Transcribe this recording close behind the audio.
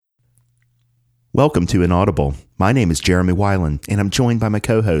Welcome to Inaudible. My name is Jeremy Weiland, and I'm joined by my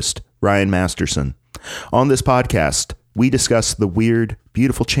co-host, Ryan Masterson. On this podcast, we discuss the weird,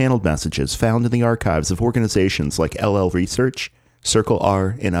 beautiful channeled messages found in the archives of organizations like LL Research, Circle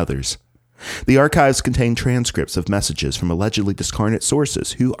R, and others. The archives contain transcripts of messages from allegedly discarnate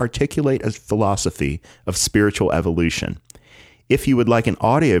sources who articulate a philosophy of spiritual evolution. If you would like an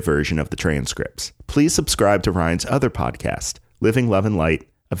audio version of the transcripts, please subscribe to Ryan's other podcast, Living, Love, and Light,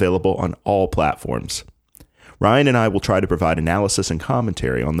 available on all platforms. Ryan and I will try to provide analysis and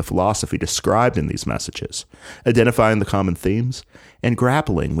commentary on the philosophy described in these messages, identifying the common themes, and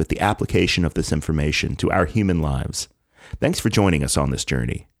grappling with the application of this information to our human lives. Thanks for joining us on this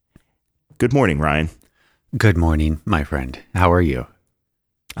journey. Good morning, Ryan. Good morning, my friend. How are you?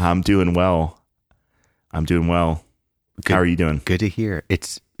 I'm doing well. Good. How are you doing? Good to hear.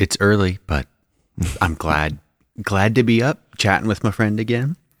 It's early, but I'm glad to be up, chatting with my friend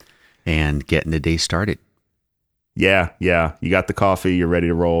again, and getting the day started. Yeah. You got the coffee. You're ready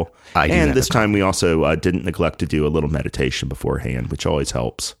to roll. And this time we also didn't neglect to do a little meditation beforehand, which always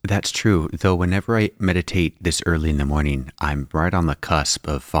helps. That's true. Though whenever I meditate this early in the morning, I'm right on the cusp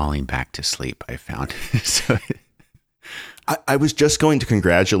of falling back to sleep, I found. So I was just going to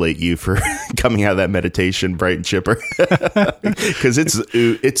congratulate you for coming out of that meditation bright and chipper, because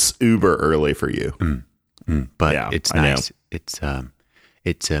it's uber early for you. But yeah, it's nice.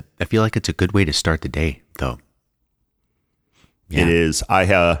 I feel like it's a good way to start the day, though. Yeah. It is.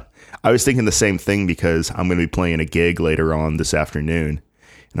 I was thinking the same thing because I'm going to be playing a gig later on this afternoon,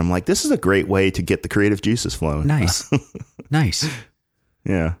 and I'm like, this is a great way to get the creative juices flowing. Nice.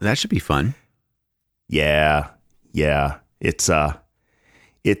 Yeah, that should be fun. Yeah. It's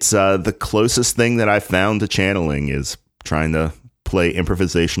the closest thing that I found to channeling is trying to play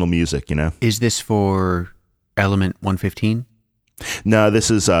improvisational music, you know? Is this for Element 115? No,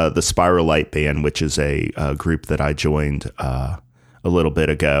 this is the Spiral Light Band, which is a group that I joined a little bit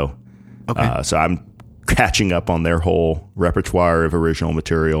ago. Okay. So I'm catching up on their whole repertoire of original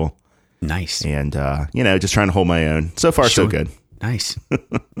material. Nice. And, just trying to hold my own. So far, so good. Nice.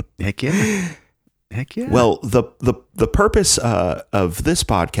 Heck yeah. Well, the purpose of this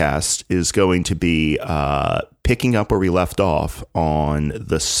podcast is going to be picking up where we left off on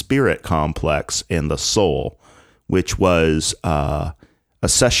the spirit complex and the soul, which was a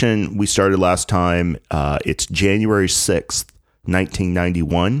session we started last time. It's January 6th,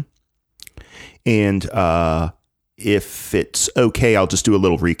 1991. And if it's okay, I'll just do a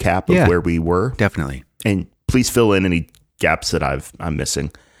little recap of where we were. Definitely. And please fill in any gaps that I'm missing.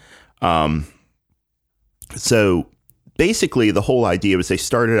 So basically, the whole idea was they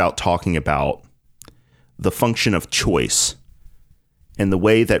started out talking about the function of choice and the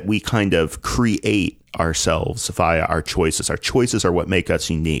way that we kind of create ourselves via our choices. Our choices are what make us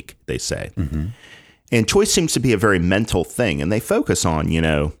unique, they say. Mm-hmm. And choice seems to be a very mental thing. And they focus on,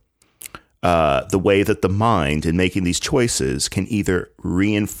 the way that the mind in making these choices can either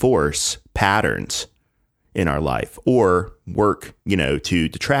reinforce patterns in our life or work, to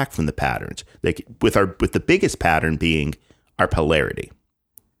detract from the patterns. With the biggest pattern being our polarity.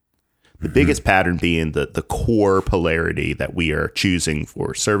 The biggest pattern being the core polarity that we are choosing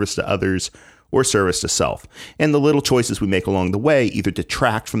for service to others or service to self. And the little choices we make along the way either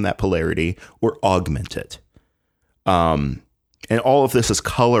detract from that polarity or augment it. And all of this is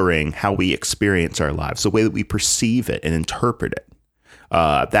coloring how we experience our lives, the way that we perceive it and interpret it.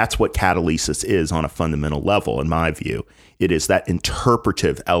 That's what catalysis is on a fundamental level, in my view. It is that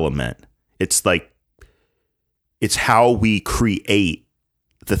interpretive element. It's how we create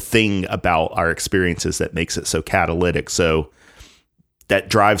the thing about our experiences that makes it so catalytic. So that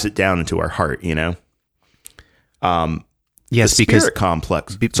drives it down into our heart, Yes, the spirit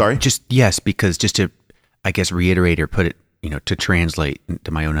complex. Sorry? Because just to, I guess, reiterate or put it, to translate to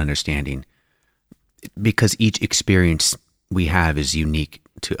my own understanding, because each experience we have is unique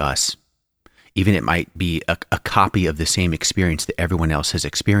to us. Even it might be a copy of the same experience that everyone else has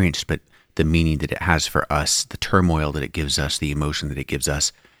experienced, but the meaning that it has for us, the turmoil that it gives us, the emotion that it gives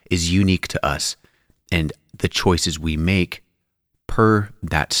us is unique to us. And the choices we make per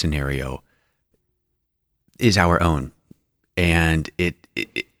that scenario is our own. And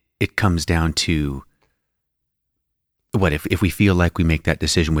it comes down to what if we feel like we make that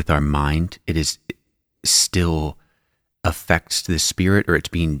decision with our mind, it still affects the spirit, or it's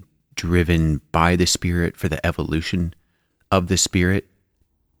being driven by the spirit for the evolution of the spirit.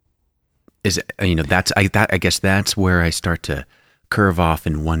 I guess that's where I start to curve off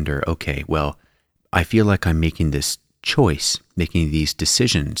and wonder, okay, well, I feel like I'm making this choice, making these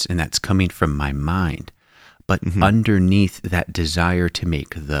decisions, and that's coming from my mind. But underneath that desire to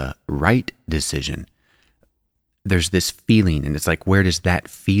make the right decision, there's this feeling, and it's like, where does that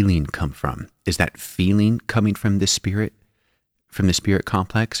feeling come from? Is that feeling coming from the spirit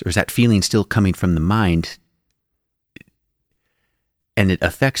complex, or is that feeling still coming from the mind? And it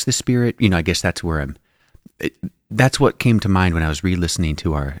affects the spirit. I guess that's where that's what came to mind when I was re-listening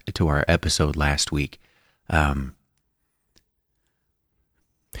to our episode last week. Well,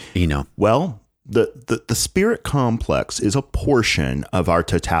 the spirit complex is a portion of our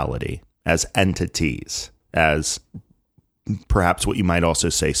totality as entities, as perhaps what you might also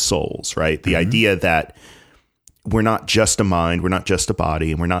say souls, right? The idea that we're not just a mind, we're not just a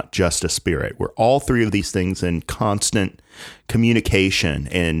body, and we're not just a spirit. We're all three of these things in constant communication.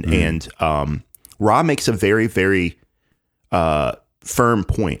 And Ra makes a very, very firm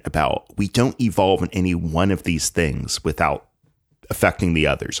point about we don't evolve in any one of these things without affecting the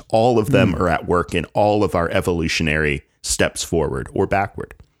others. All of them are at work in all of our evolutionary steps forward or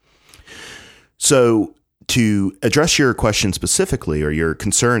backward. So to address your question specifically, or your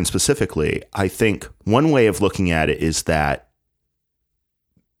concern specifically, I think one way of looking at it is that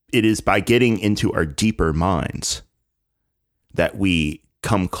it is by getting into our deeper minds that we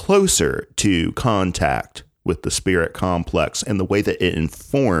come closer to contact with the spirit complex, and the way that it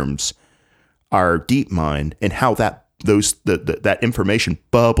informs our deep mind, and how that information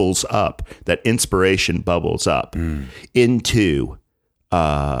bubbles up, that inspiration bubbles up into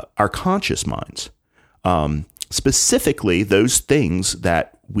our conscious minds. Specifically, those things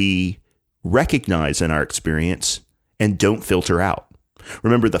that we recognize in our experience and don't filter out.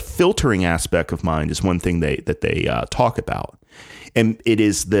 Remember, the filtering aspect of mind is one thing that they talk about. And it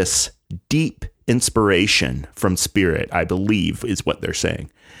is this deep inspiration from spirit, I believe, is what they're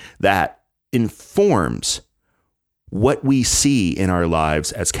saying, that informs what we see in our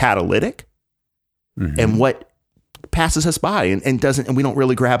lives as catalytic and what passes us by and we don't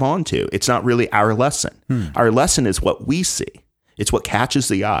really grab onto. It's not really our lesson. Our lesson is what we see. It's what catches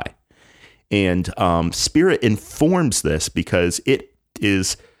the eye. And spirit informs this because it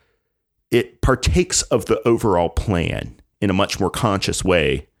partakes of the overall plan in a much more conscious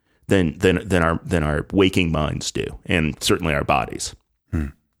way than our waking minds do, and certainly our bodies.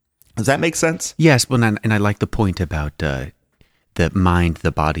 Does that make sense? Yes. Well, and I like the point about the mind,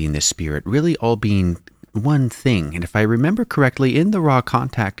 the body, and the spirit really all being one thing. And if I remember correctly, in the Raw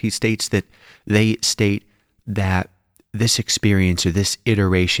Contact, he states that they state that this experience, or this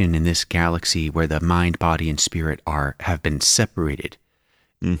iteration in this galaxy where the mind, body, and spirit have been separated,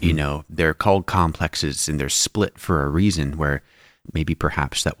 they're called complexes, and they're split for a reason, where maybe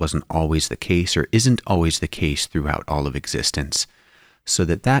perhaps that wasn't always the case, or isn't always the case throughout all of existence. So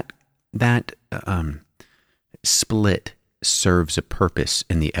that split serves a purpose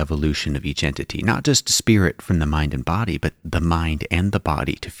in the evolution of each entity, not just spirit from the mind and body, but the mind and the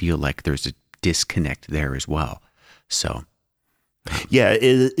body, to feel like there's a disconnect there as well. So, yeah,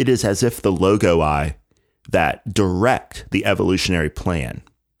 it is as if the logoi that direct the evolutionary plan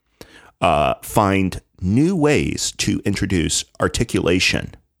find new ways to introduce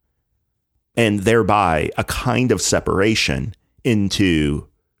articulation, and thereby a kind of separation into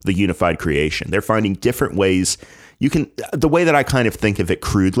the unified creation. They're finding different ways. The way that I kind of think of it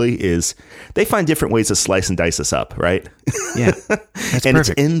crudely is they find different ways to slice and dice us up, right? Yeah, that's and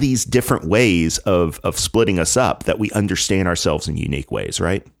perfect. It's in these different ways of splitting us up that we understand ourselves in unique ways,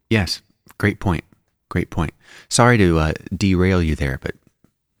 right? Yes. Great point. Sorry to derail you there, but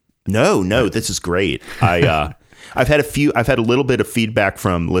no, this is great. I've had a little bit of feedback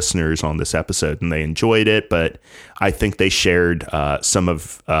from listeners on this episode, and they enjoyed it, but I think they shared some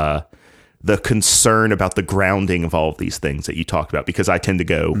of the concern about the grounding of all of these things that you talked about, because I tend to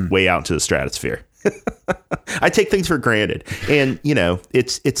go way out into the stratosphere. I take things for granted. And,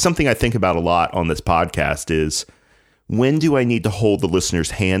 it's something I think about a lot on this podcast is, when do I need to hold the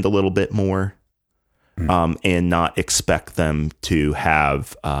listener's hand a little bit more and not expect them to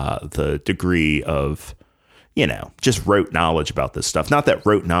have the degree of, just rote knowledge about this stuff. Not that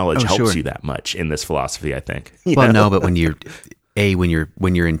rote knowledge helps you that much in this philosophy, I think. No, but when you're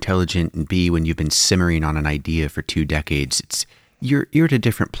when you're intelligent, and B, when you've been simmering on an idea for 2 decades, you're at a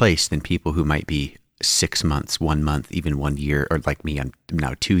different place than people who might be 6 months, 1 month, even 1 year, or like me, I'm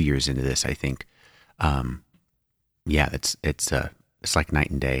now 2 years into this, I think. It's like night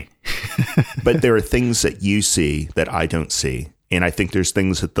and day. But there are things that you see that I don't see. And I think there's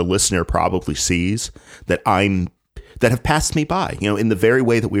things that the listener probably sees that have passed me by, in the very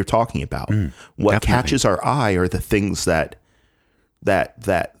way that we were talking about. What definitely catches our eye are the things that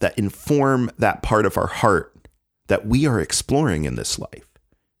inform that part of our heart that we are exploring in this life.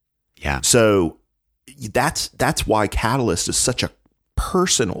 Yeah. So that's why Catalyst is such a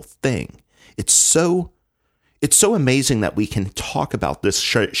personal thing. It's so amazing that we can talk about this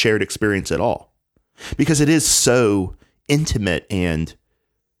shared experience at all, because it is so intimate and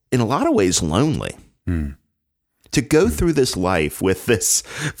in a lot of ways lonely. To go through this life with this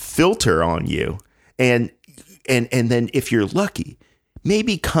filter on you, and then if you're lucky,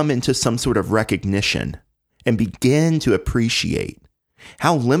 maybe come into some sort of recognition and begin to appreciate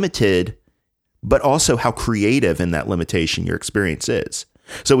how limited, but also how creative in that limitation your experience is.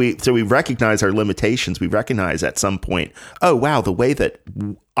 So we recognize our limitations. We recognize at some point, oh wow, the way that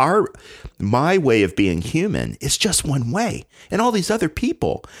my way of being human is just one way, and all these other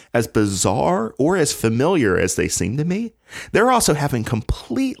people, as bizarre or as familiar as they seem to me, they're also having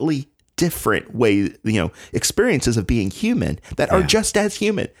completely different experiences of being human that are just as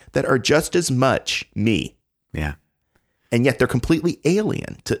human, that are just as much me. Yeah, and yet they're completely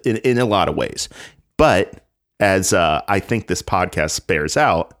alien in a lot of ways. But as I think this podcast bears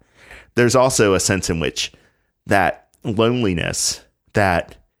out, there's also a sense in which that loneliness,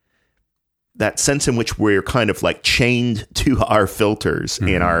 that sense in which we're kind of like chained to our filters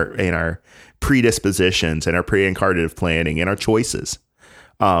and our predispositions and our pre-incarnative planning and our choices,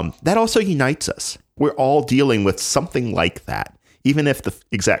 that also unites us. We're all dealing with something like that, even if the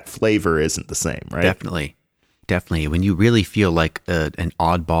exact flavor isn't the same, right? Definitely. When you really feel like an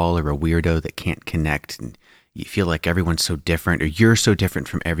oddball or a weirdo that can't connect, and you feel like everyone's so different, or you're so different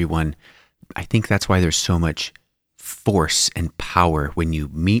from everyone, I think that's why there's so much force and power when you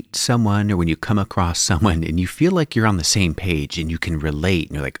meet someone or when you come across someone and you feel like you're on the same page and you can relate,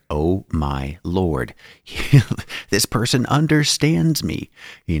 and you're like, oh my Lord, this person understands me.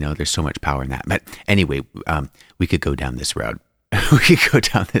 There's so much power in that. But anyway, we could go down this road. We could go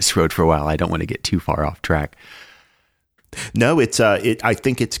down this road for a while. I don't want to get too far off track. No, I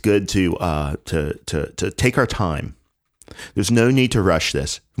think it's good to take our time. There's no need to rush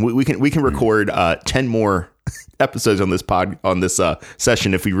this. We can record 10 more episodes on this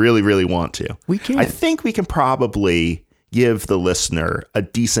session if we really, really want to. We can. I think we can probably give the listener a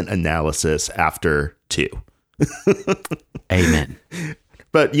decent analysis after 2. Amen.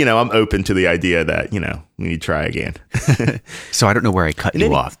 But, I'm open to the idea that, we need to try again. So I don't know where I cut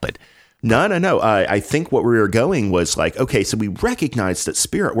you off, but... No. I think what we were going was like, okay, so we recognize that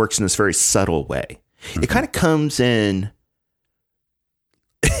spirit works in this very subtle way. It kind of comes in...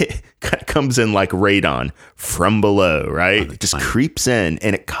 It kind of comes in like radon from below, right? It just creeps in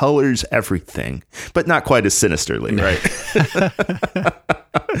and it colors everything, but not quite as sinisterly, right?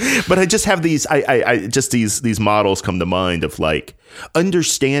 But I just have these models come to mind of like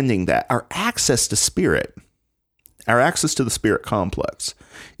understanding that our access to the spirit complex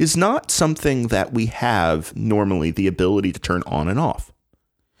is not something that we have normally the ability to turn on and off.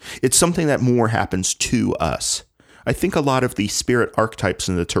 It's something that more happens to us. I think a lot of the spirit archetypes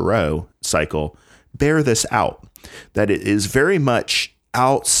in the Tarot cycle bear this out, that it is very much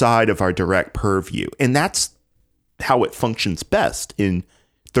outside of our direct purview. And that's how it functions best in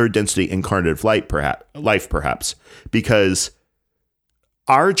third density incarnative life, perhaps, because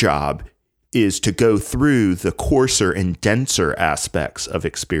our job is to go through the coarser and denser aspects of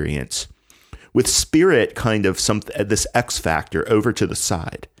experience with spirit kind of this X factor over to the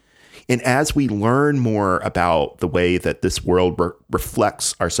side. And as we learn more about the way that this world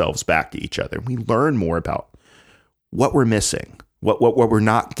reflects ourselves back to each other, we learn more about what we're missing, what we're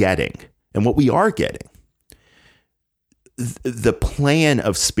not getting, and what we are getting. The plan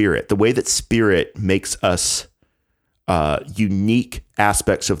of spirit, the way that spirit makes us unique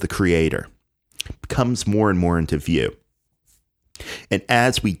aspects of the Creator, comes more and more into view. And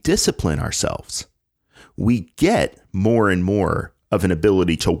as we discipline ourselves, we get more and more of an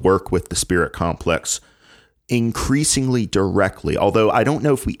ability to work with the spirit complex increasingly directly, although I don't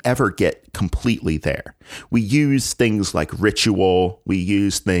know if we ever get completely there. We use things like ritual. We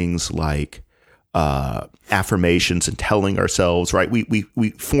use things like affirmations and telling ourselves, right?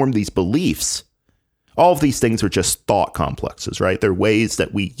 We form these beliefs. All of these things are just thought complexes, right? They're ways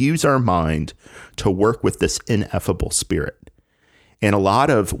that we use our mind to work with this ineffable spirit. And a lot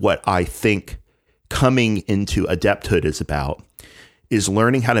of what I think coming into adepthood is about is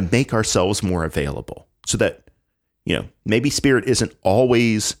learning how to make ourselves more available so that, maybe spirit isn't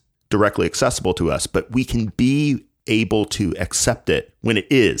always directly accessible to us, but we can be able to accept it when it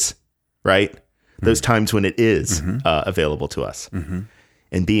is, right? Mm-hmm. Those times when it is available to us. Mm-hmm.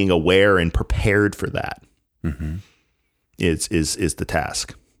 And being aware and prepared for that is the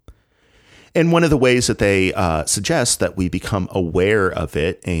task. And one of the ways that they suggest that we become aware of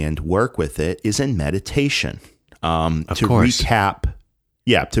it and work with it is in meditation. To recap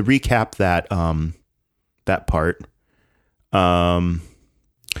that that part.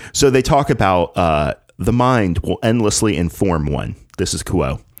 So they talk about the mind will endlessly inform one. This is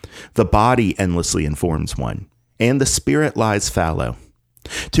Kuo. The body endlessly informs one, and the spirit lies fallow.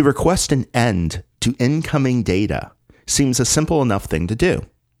 To request an end to incoming data seems a simple enough thing to do.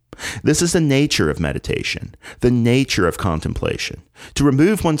 This is the nature of meditation, the nature of contemplation, to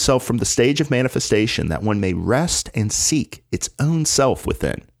remove oneself from the stage of manifestation that one may rest and seek its own self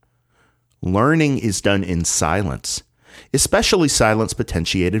within. Learning is done in silence, especially silence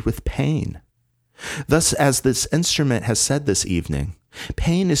potentiated with pain. Thus, as this instrument has said this evening,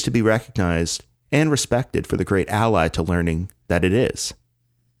 pain is to be recognized and respected for the great ally to learning that it is.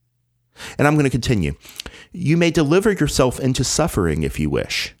 And I'm going to continue. You may deliver yourself into suffering if you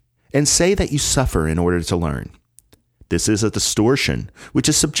wish, and say that you suffer in order to learn. This is a distortion which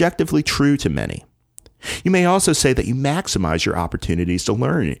is subjectively true to many. You may also say that you maximize your opportunities to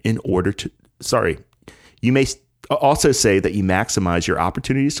learn in order to... You may also say that you maximize your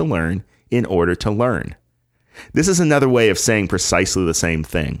opportunities to learn in order to learn. This is another way of saying precisely the same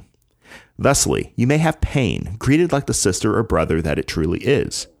thing. Thusly, you may have pain, greeted like the sister or brother that it truly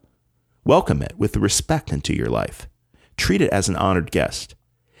is. Welcome it with respect into your life. Treat it as an honored guest,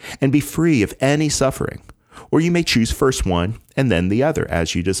 and be free of any suffering, or you may choose first one and then the other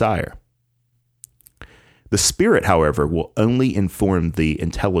as you desire. The spirit, however, will only inform the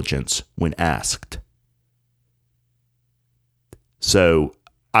intelligence when asked. So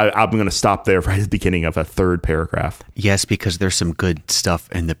I'm going to stop there right at the beginning of a third paragraph. Yes, because there's some good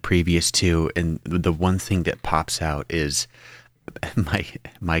stuff in the previous two, and the one thing that pops out is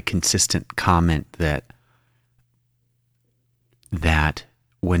my consistent comment that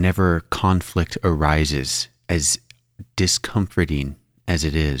whenever conflict arises, as discomforting as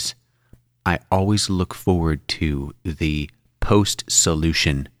it is, I always look forward to the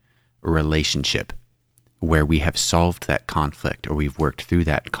post-solution relationship where we have solved that conflict or we've worked through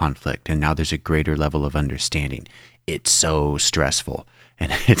that conflict and now there's a greater level of understanding. It's so stressful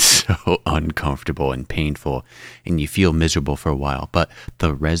and it's so uncomfortable and painful and you feel miserable for a while, but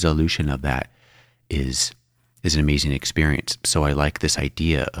the resolution of that is an amazing experience. So I like this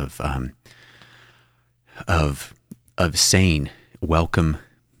idea of saying, welcome.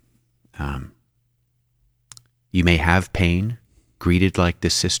 You may have pain, greeted like the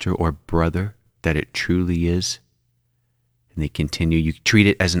sister or brother that it truly is. And they continue, you treat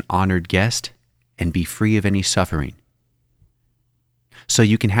it as an honored guest and be free of any suffering. So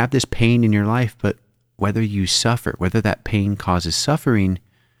you can have this pain in your life, but whether you suffer, whether that pain causes suffering,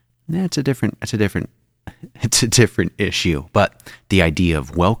 it's a different issue. But the idea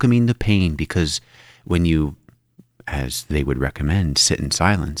of welcoming the pain, because when you, as they would recommend, sit in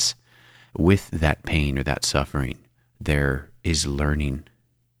silence with that pain or that suffering, there is learning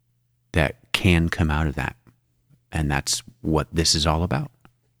that can come out of that. And that's what this is all about.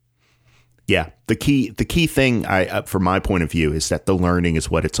 Yeah. The key thing from my point of view is that the learning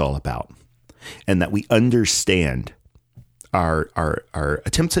is what it's all about. And that we understand our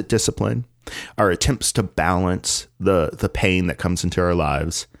attempts at discipline, our attempts to balance the pain that comes into our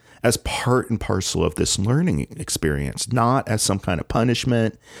lives as part and parcel of this learning experience, not as some kind of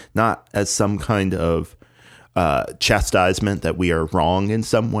punishment, not as some kind of chastisement that we are wrong in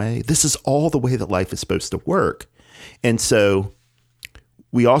some way. This is all the way that life is supposed to work. And so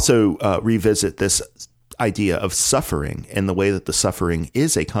we also revisit this idea of suffering and the way that the suffering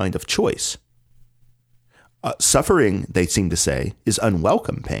is a kind of choice. Suffering, they seem to say, is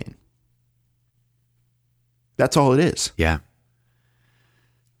unwelcome pain. That's all it is. Yeah.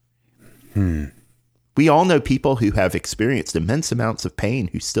 We all know people who have experienced immense amounts of pain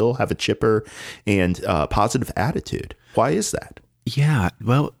who still have a chipper and positive attitude. Why is that? Yeah.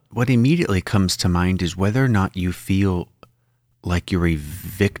 Well, what immediately comes to mind is whether or not you feel like you're a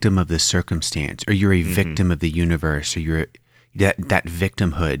victim of the circumstance or you're a victim of the universe or you're that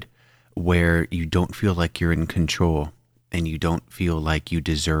victimhood where you don't feel like you're in control and you don't feel like you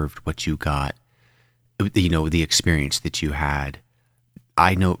deserved what you got, the experience that you had.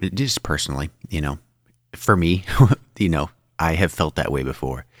 I know just personally, for me, I have felt that way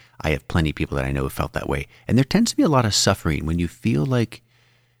before. I have plenty of people that I know have felt that way. And there tends to be a lot of suffering when you feel like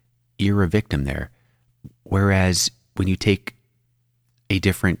you're a victim there. Whereas when you take a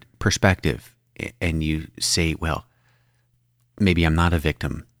different perspective and you say, well, maybe I'm not a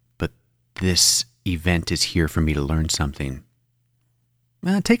victim, but this event is here for me to learn something.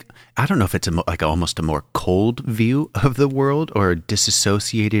 I don't know if it's almost a more cold view of the world or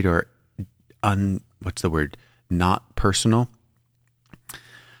disassociated or not personal.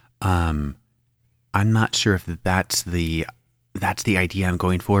 I'm not sure if that's the that's the idea I'm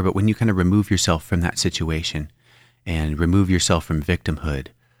going for. But when you kind of remove yourself from that situation and remove yourself from victimhood,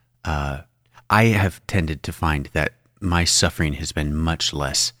 I have tended to find that my suffering has been much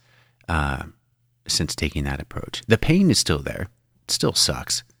less since taking that approach. The pain is still there. It still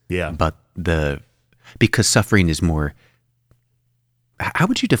sucks. Yeah. But because suffering is more, how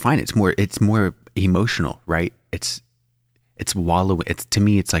would you define it? It's more emotional, right? It's wallowing. To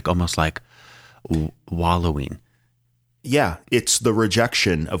me, it's like almost like wallowing. Yeah. It's the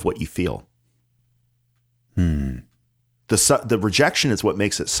rejection of what you feel. The rejection is what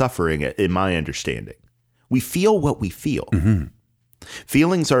makes it suffering, in my understanding. We feel what we feel. Mm-hmm.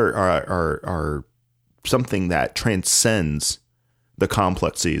 Feelings are something that transcends the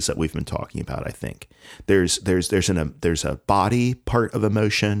complexities that we've been talking about. I think there's a body part of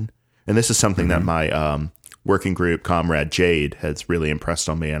emotion, and this is something that my working group comrade Jade has really impressed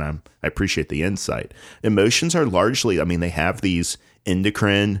on me, and I appreciate the insight. Emotions are largely, they have these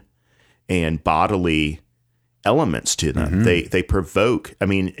endocrine and bodily elements to them. They provoke.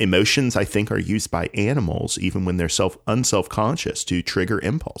 Emotions, I think, are used by animals even when they're unself-conscious to trigger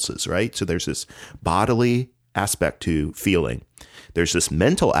impulses, right? So there's this bodily aspect to feeling. There's this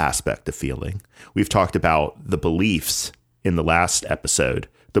mental aspect of feeling. We've talked about the beliefs in the last episode,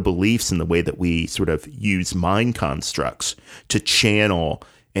 the beliefs in the way that we sort of use mind constructs to channel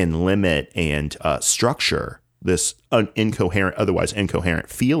and limit and structure this otherwise incoherent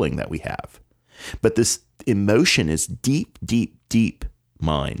feeling that we have. But this emotion is deep, deep, deep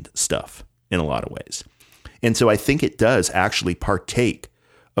mind stuff in a lot of ways. And so I think it does actually partake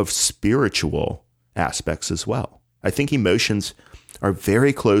of spiritual aspects as well. I think emotions are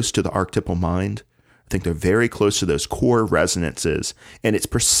very close to the archetypal mind. I think they're very close to those core resonances. And it's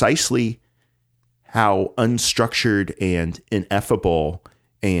precisely how unstructured and ineffable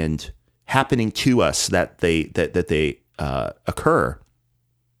and happening to us that they occur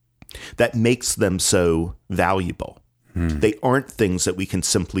that makes them so valuable. They aren't things that we can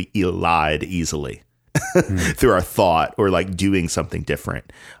simply elide easily through our thought or like doing something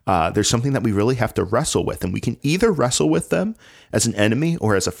different. There's something that we really have to wrestle with, and we can either wrestle with them as an enemy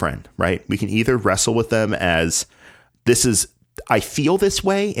or as a friend, right? We can either wrestle with them as I feel this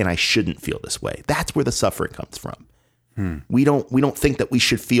way and I shouldn't feel this way. That's where the suffering comes from. We don't think that we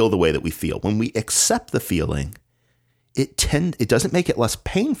should feel the way that we feel. When we accept the feeling, it doesn't make it less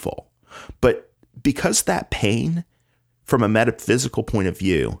painful, but because that pain from a metaphysical point of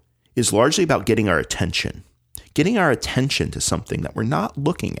view is largely about getting our attention to something that we're not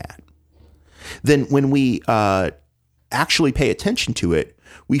looking at, then when we actually pay attention to it,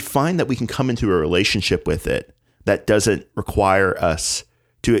 we find that we can come into a relationship with it that doesn't require us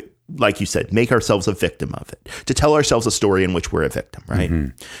to, like you said, make ourselves a victim of it, to tell ourselves a story in which we're a victim, right?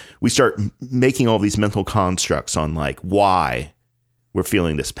 We start making all these mental constructs on like why we're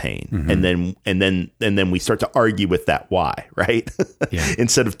feeling this pain. And then we start to argue with that why, right? Yeah.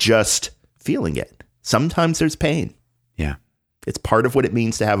 Instead of just feeling it. Sometimes there's pain. Yeah. It's part of what it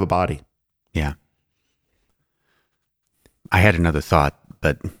means to have a body. Yeah. I had another thought,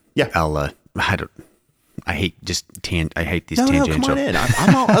 but yeah, I hate these no, tangential. No, come on in.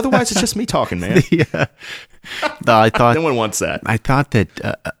 I'm all, otherwise it's just me talking, man. Yeah. No, I thought no one wants that. I thought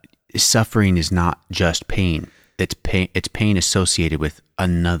that suffering is not just pain. It's pain associated with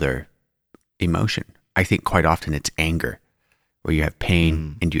another emotion. I think quite often it's anger, where you have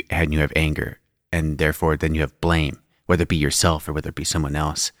pain and you have anger, and therefore then you have blame, whether it be yourself or whether it be someone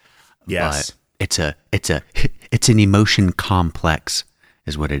else. Yes, but it's an emotion complex,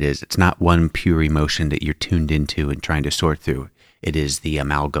 is what it is. It's not one pure emotion that you're tuned into and trying to sort through. It is the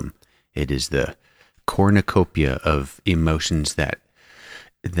amalgam. It is the cornucopia of emotions that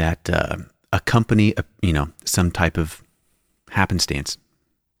accompany some type of happenstance.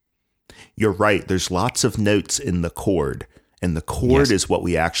 You're right. There's lots of notes in the chord, and the chord is what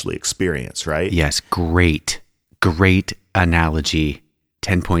we actually experience, right? Yes. Great analogy.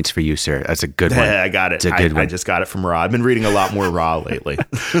 10 points for you, sir. That's a good one. I got it. It's a good one. I just got it from Ra. I've been reading a lot more Ra lately.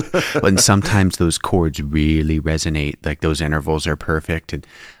 And sometimes those chords really resonate. Like those intervals are perfect, and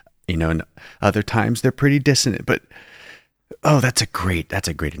and other times they're pretty dissonant. But that's a great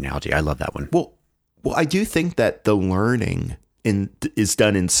analogy. I love that one. Well, I do think that the learning is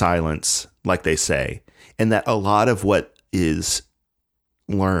done in silence, like they say, and that a lot of what is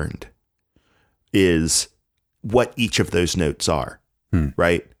learned is what each of those notes are.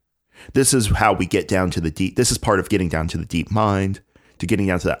 Right? This is how we get down to the deep. This is part of getting down to the deep mind, to getting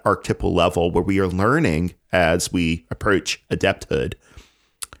down to that archetypal level where we are learning as we approach adepthood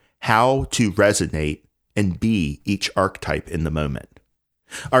how to resonate and be each archetype in the moment.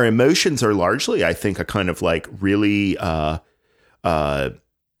 Our emotions are largely, I think, a kind of like really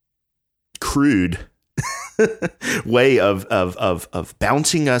crude way of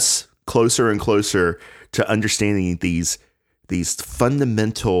bouncing us closer and closer to understanding these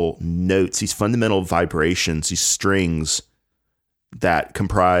fundamental notes, these fundamental vibrations, these strings that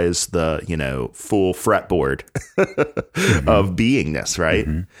comprise the, full fretboard of beingness, right?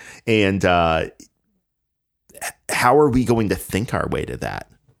 Mm-hmm. And how are we going to think our way to that?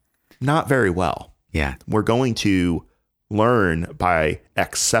 Not very well. Yeah. We're going to learn by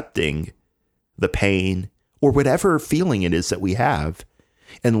accepting the pain or whatever feeling it is that we have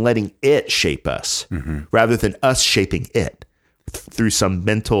and letting it shape us rather than us shaping it through some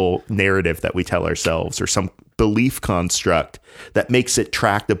mental narrative that we tell ourselves or some belief construct that makes it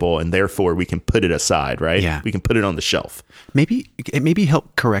tractable, and therefore we can put it aside, right? Yeah. We can put it on the shelf. Maybe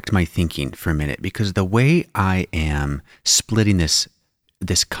help correct my thinking for a minute, because the way I am splitting this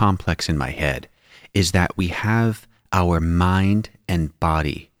complex in my head is that we have our mind and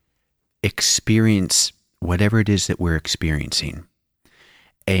body experience whatever it is that we're experiencing.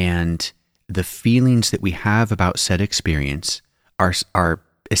 And the feelings that we have about said experience are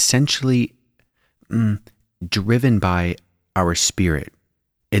essentially driven by our spirit,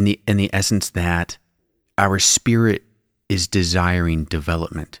 in the essence that our spirit is desiring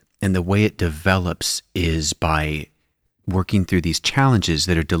development, and the way it develops is by working through these challenges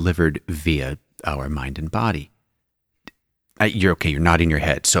that are delivered via our mind and body. You're okay. You're nodding your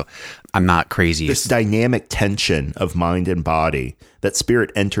head, so I'm not crazy. This dynamic tension of mind and body that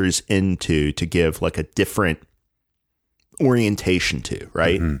spirit enters into to give like a different orientation to,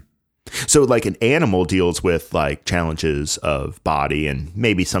 right? Mm-hmm. So like an animal deals with like challenges of body and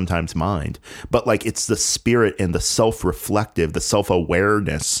maybe sometimes mind, but like it's the spirit and the self-reflective, the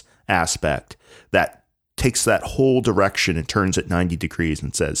self-awareness aspect that takes that whole direction and turns it 90 degrees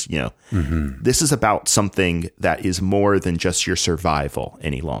and says, this is about something that is more than just your survival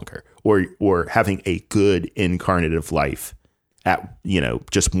any longer, or having a good incarnative life at,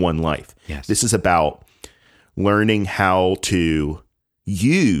 just one life. Yes. This is about learning how to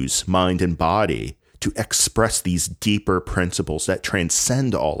use mind and body to express these deeper principles that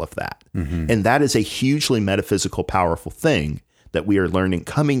transcend all of that. Mm-hmm. And that is a hugely metaphysical, powerful thing that we are learning,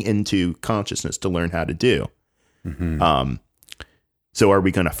 coming into consciousness to learn how to do. Mm-hmm. So are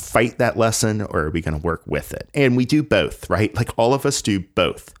we going to fight that lesson, or are we going to work with it? And we do both, right? Like all of us do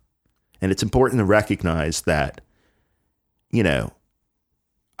both. And it's important to recognize that,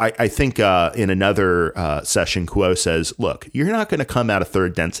 I think in another session, Kuo says, look, you're not going to come out of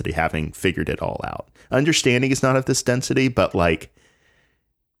third density having figured it all out. Understanding is not of this density, but like,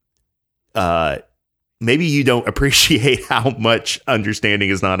 maybe you don't appreciate how much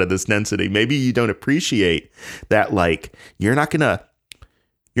understanding is not of this density. Maybe you don't appreciate that, like, you're not going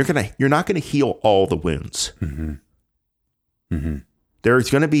to heal all the wounds. Mm-hmm. Mm-hmm.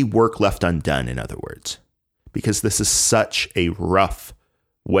 There's going to be work left undone, in other words, because this is such a rough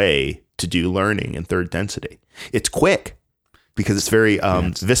way to do learning in third density. It's quick because it's very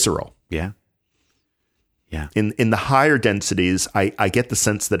visceral. Yeah. Yeah. In the higher densities, I get the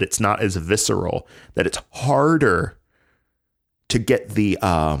sense that it's not as visceral, that it's harder to get the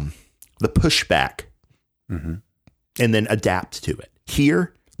pushback and then adapt to it.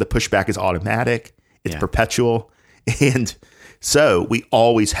 Here, the pushback is automatic. It's perpetual. And so we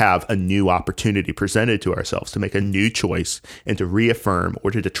always have a new opportunity presented to ourselves to make a new choice and to reaffirm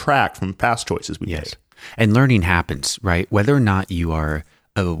or to detract from past choices we made. And learning happens, right? Whether or not you are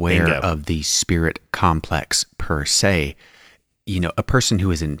aware of the spirit complex per se, a person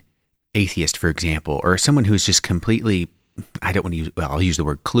who is an atheist, for example, or someone who's just completely, I'll use the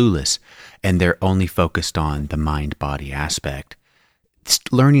word clueless, and they're only focused on the mind-body aspect,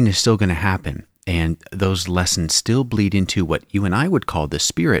 learning is still going to happen. And those lessons still bleed into what you and I would call the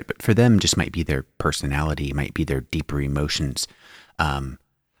spirit, but for them just might be their personality, might be their deeper emotions.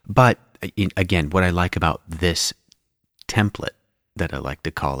 But again, what I like about this template, that I like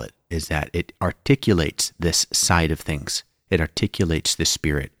to call it, is that it articulates this side of things. It articulates the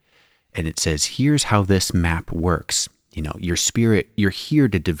spirit. And it says, here's how this map works. Your spirit, you're here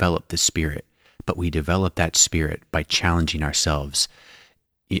to develop the spirit, but we develop that spirit by challenging ourselves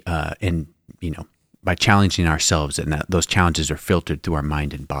by challenging ourselves, and those challenges are filtered through our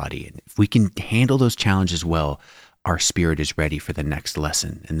mind and body. And if we can handle those challenges well, our spirit is ready for the next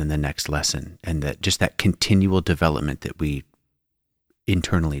lesson, and then the next lesson, and that continual development that we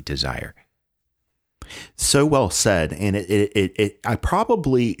internally desire. So well said. And I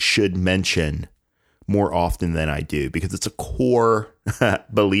probably should mention more often than I do, because it's a core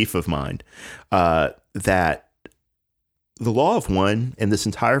belief of mine, that the law of one and this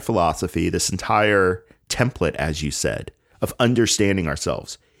entire philosophy, this entire template, as you said, of understanding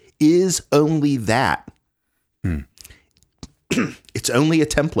ourselves is only that. It's only a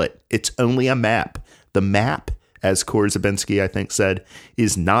template. It's only a map. The map, as Korzybinski, I think, said,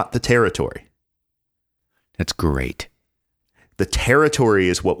 is not the territory. That's great. The territory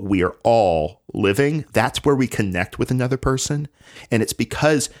is what we are all living. That's where we connect with another person. And it's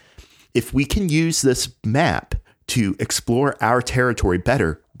because if we can use this map to explore our territory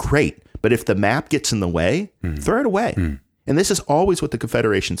better, great. But if the map gets in the way, throw it away. And this is always what the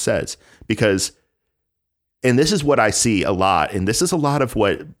Confederation says, because, and this is what I see a lot, and this is a lot of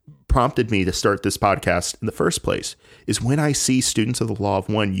what prompted me to start this podcast in the first place, is when I see students of the Law of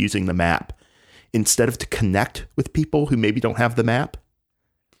One using the map instead of to connect with people who maybe don't have the map.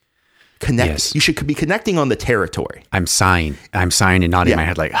 Connect. Yes. You should be connecting on the territory. I'm sighing and nodding my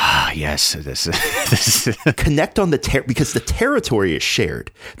head like, yes, this. Connect on the because the territory is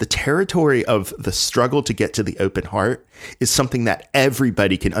shared. The territory of the struggle to get to the open heart is something that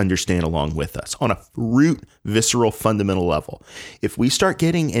everybody can understand along with us on a root, visceral, fundamental level. If we start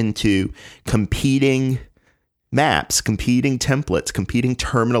getting into competing maps, competing templates, competing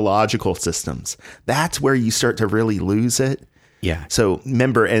terminological systems, that's where you start to really lose it. Yeah. So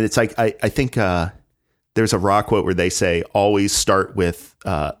remember, and it's like, I think there's a Ra quote where they say, always start with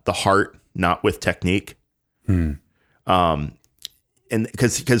the heart, not with technique. And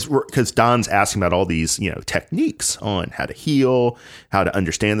because Don's asking about all these, techniques on how to heal, how to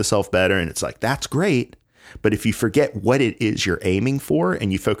understand the self better. And it's like, that's great. But if you forget what it is you're aiming for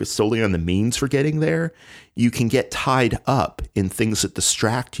and you focus solely on the means for getting there, you can get tied up in things that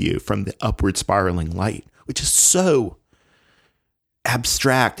distract you from the upward spiraling light, which is so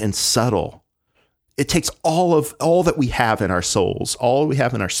abstract and subtle. It takes all that we have in our souls, all we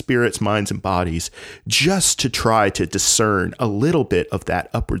have in our spirits, minds, and bodies, just to try to discern a little bit of that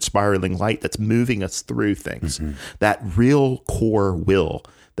upward spiraling light that's moving us through things, that real core will,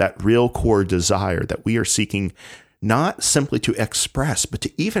 that real core desire that we are seeking, not simply to express, but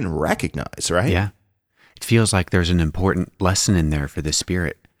to even recognize, right? Yeah. It feels like there's an important lesson in there for the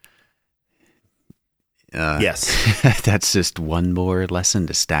spirit. Yes. That's just one more lesson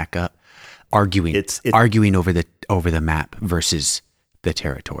to stack up. Arguing over the map versus the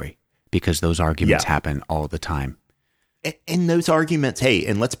territory, because those arguments happen all the time. And those arguments, hey,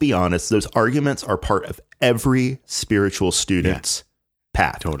 and let's be honest, those arguments are part of every spiritual student's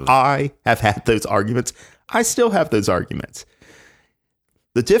path. Totally. I have had those arguments. I still have those arguments.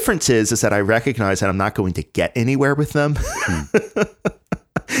 The difference is that I recognize that I'm not going to get anywhere with them.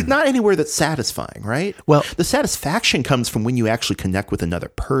 Not anywhere that's satisfying, right? Well, the satisfaction comes from when you actually connect with another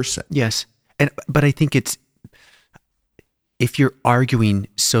person. Yes. But I think it's, if you're arguing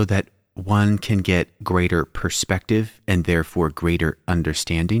so that one can get greater perspective and therefore greater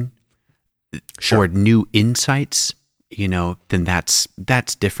understanding or new insights, then that's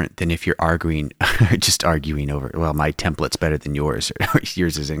different than if you're arguing over, well, my template's better than yours or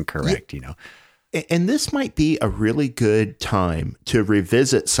yours is incorrect, And this might be a really good time to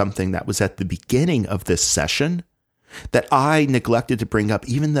revisit something that was at the beginning of this session that I neglected to bring up,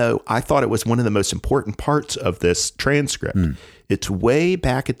 even though I thought it was one of the most important parts of this transcript. It's way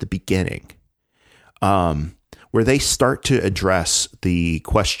back at the beginning, where they start to address the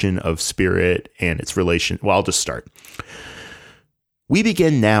question of spirit and its relation. Well, I'll just start. We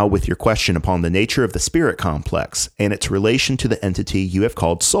begin now with your question upon the nature of the spirit complex and its relation to the entity you have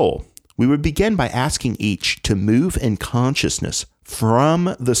called soul. We would begin by asking each to move in consciousness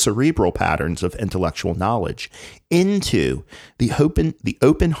from the cerebral patterns of intellectual knowledge into the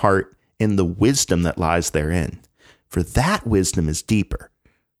open heart and the wisdom that lies therein. For that wisdom is deeper,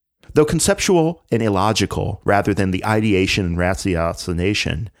 though conceptual and illogical, rather than the ideation and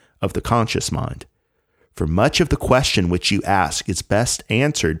ratiocination of the conscious mind. For much of the question which you ask is best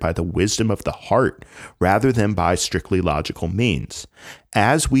answered by the wisdom of the heart rather than by strictly logical means.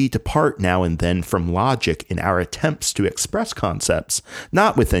 As we depart now and then from logic in our attempts to express concepts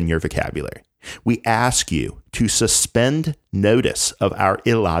not within your vocabulary, we ask you to suspend notice of our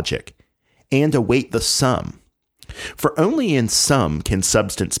illogic and await the sum. For only in sum can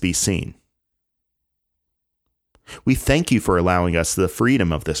substance be seen. We thank you for allowing us the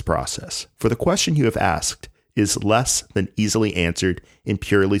freedom of this process, for the question you have asked is less than easily answered in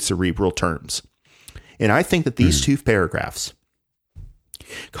purely cerebral terms. And I think that these two paragraphs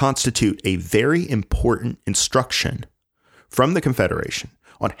constitute a very important instruction from the Confederation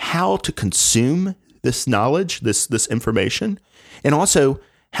on how to consume this knowledge, this information, and also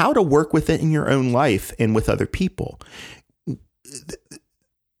how to work with it in your own life and with other people.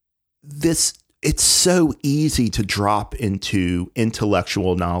 This it's so easy to drop into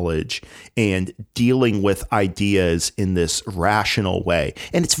intellectual knowledge and dealing with ideas in this rational way.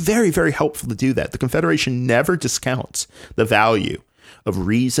 And it's very, very helpful to do that. The Confederation never discounts the value of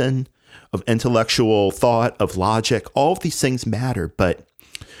reason, of intellectual thought, of logic. All of these things matter, but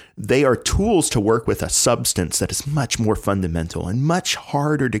they are tools to work with a substance that is much more fundamental and much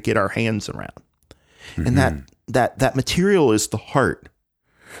harder to get our hands around. Mm-hmm. And that material is the heart,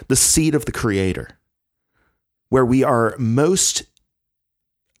 the seat of the Creator, where we are most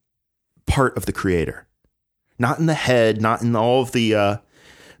part of the Creator, not in the head, not in all of the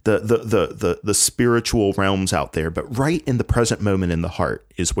spiritual realms out there, but right in the present moment in the heart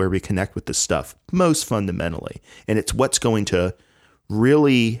is where we connect with this stuff most fundamentally. And it's what's going to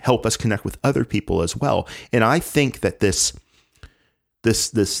really help us connect with other people as well. And I think that this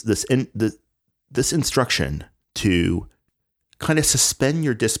instruction to kind of suspend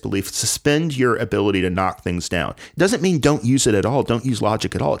your disbelief, suspend your ability to knock things down. It doesn't mean don't use it at all. Don't use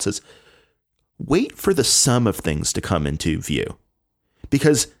logic at all. It says, wait for the sum of things to come into view.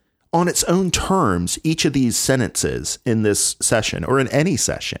 Because on its own terms, each of these sentences in this session or in any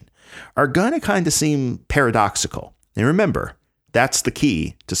session are going to kind of seem paradoxical. And remember, that's the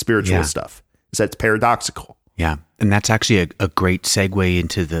key to spiritual stuff, is that it's paradoxical. Yeah. And that's actually a great segue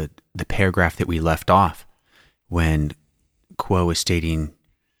into the paragraph that we left off when Quo is stating,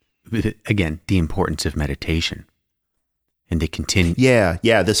 again, the importance of meditation. And they continue.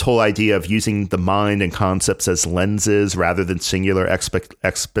 Yeah. This whole idea of using the mind and concepts as lenses rather than singular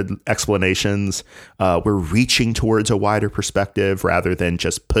explanations. We're reaching towards a wider perspective rather than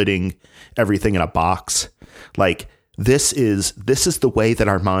just putting everything in a box. Like this is the way that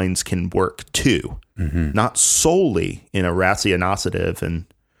our minds can work too, not solely in a ratiocinative and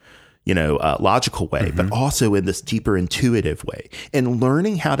logical way, but also in this deeper intuitive way. And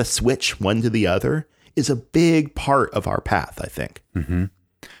learning how to switch one to the other is a big part of our path, I think. Mm-hmm.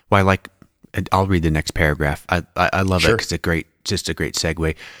 Well, I'll read the next paragraph. I love it because it's just a great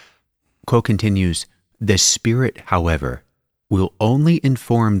segue. Quo continues, the spirit, however, will only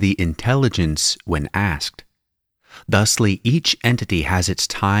inform the intelligence when asked. Thusly, each entity has its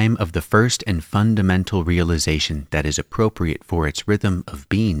time of the first and fundamental realization that is appropriate for its rhythm of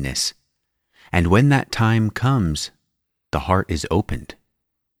beingness. And when that time comes, the heart is opened,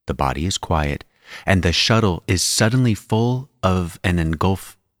 the body is quiet, and the shuttle is suddenly full of an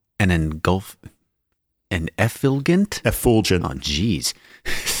effulgent? Effulgent. Oh, geez.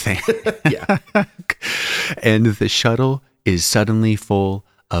 Yeah. And the shuttle is suddenly full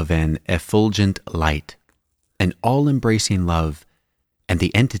of an effulgent light, an all-embracing love, and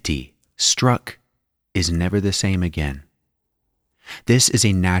the entity, struck, is never the same again. This is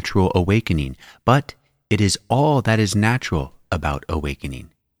a natural awakening, but it is all that is natural about awakening.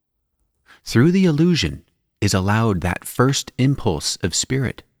 Through the illusion is allowed that first impulse of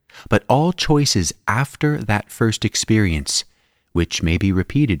spirit, but all choices after that first experience, which may be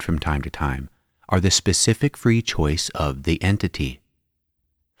repeated from time to time, are the specific free choice of the entity.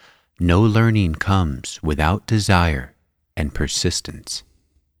 No learning comes without desire and persistence.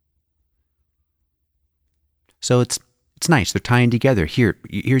 So it's nice. They're tying together.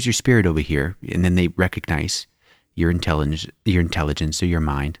 Here's your spirit over here, and then they recognize your intelligence or your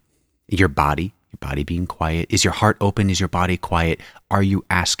mind, your body being quiet. Is your heart open? Is your body quiet? Are you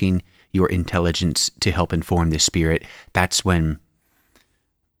asking your intelligence to help inform the spirit? That's when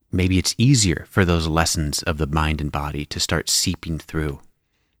maybe it's easier for those lessons of the mind and body to start seeping through,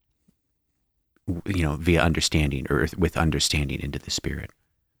 via understanding or with understanding into the spirit.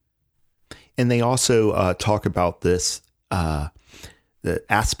 And they also talk about this, the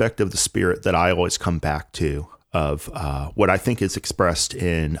aspect of the spirit that I always come back to of what I think is expressed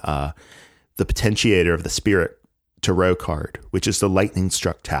in the potentiator of the spirit tarot card, which is the lightning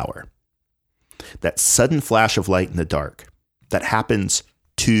struck tower. That sudden flash of light in the dark that happens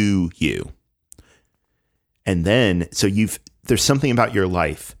to you. And then, there's something about your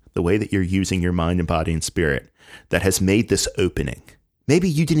life, the way that you're using your mind and body and spirit, that has made this opening. Maybe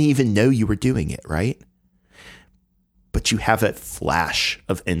you didn't even know you were doing it, right? But you have a flash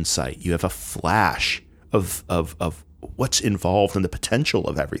of insight. You have a flash of what's involved in the potential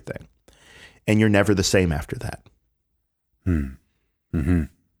of everything. And you're never the same after that. Mm-hmm.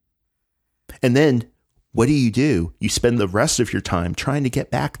 And then what do? You spend the rest of your time trying to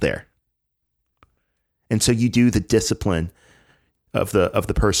get back there. And so you do the discipline of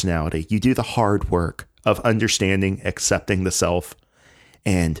the personality. You do the hard work of understanding, accepting the self,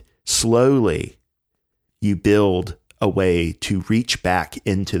 and slowly you build a way to reach back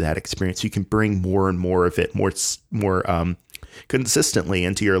into that experience. You can bring more and more of it, more consistently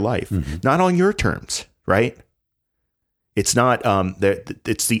into your life, not on your terms, right? It's not,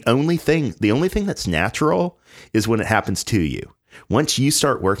 it's the only thing that's natural is when it happens to you. Once you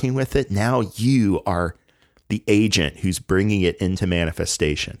start working with it, now you are the agent who's bringing it into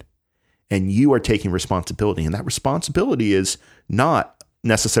manifestation, and you are taking responsibility. And that responsibility is not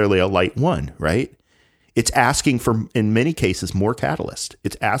necessarily a light one, right? It's asking for, in many cases, more catalyst.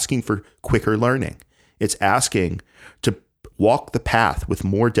 It's asking for quicker learning. It's asking to walk the path with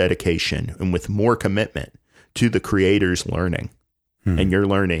more dedication and with more commitment to the creator's learning, and your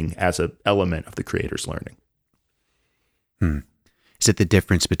learning as an element of the creator's learning. Is it the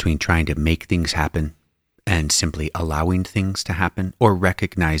difference between trying to make things happen and simply allowing things to happen, or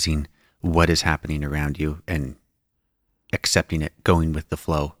recognizing what is happening around you and accepting it, going with the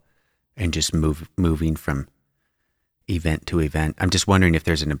flow, and just moving from event to event? I'm just wondering if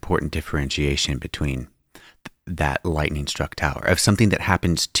there's an important differentiation between that lightning struck tower of something that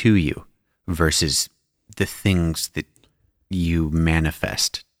happens to you versus the things that you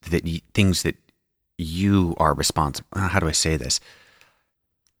manifest, things that you are responsible. How do I say this?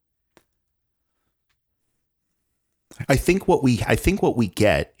 I think what we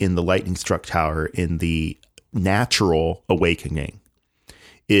get in the lightning struck tower, in the natural awakening,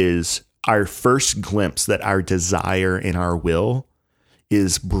 is our first glimpse that our desire and our will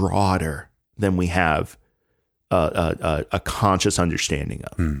is broader than we have a conscious understanding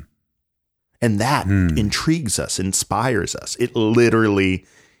of. And that intrigues us, inspires us. It literally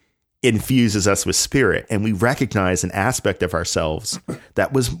infuses us with spirit, and we recognize an aspect of ourselves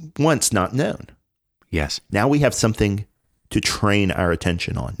that was once not known. Yes. Now we have something to train our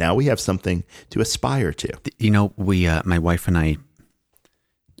attention on. Now we have something to aspire to. You know, we, my wife and I,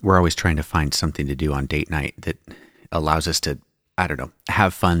 we're always trying to find something to do on date night that allows us to, I don't know,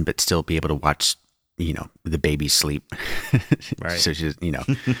 have fun, but still be able to watch, you know, the baby sleep. Right. So she's, you know,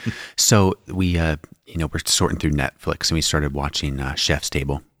 so we, you know, we're sorting through Netflix, and we started watching Chef's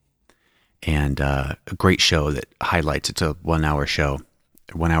Table, and a great show that highlights, it's a 1 hour show,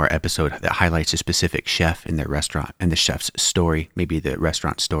 1 hour episode that highlights a specific chef in their restaurant and the chef's story, maybe the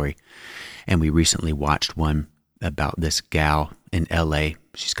restaurant story. And we recently watched one about this gal in LA.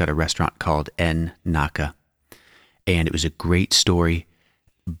 She's got a restaurant called En Naka, and it was a great story,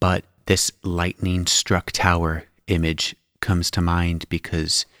 but this lightning struck tower image comes to mind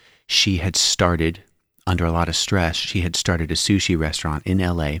because she had started, under a lot of stress, she had started a sushi restaurant in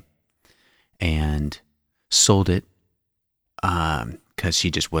LA and sold it because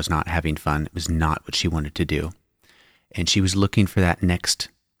she just was not having fun. It was not what she wanted to do. And she was looking for that next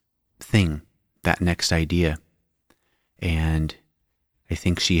thing, that next idea. And I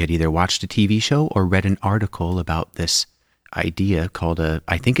think she had either watched a TV show or read an article about this idea called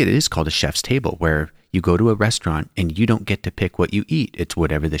I think it is called a chef's table, where you go to a restaurant and you don't get to pick what you eat. It's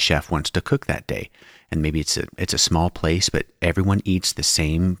whatever the chef wants to cook that day. And maybe it's a small place, but everyone eats the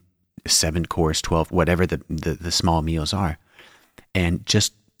same 7 course, 12, whatever the small meals are. And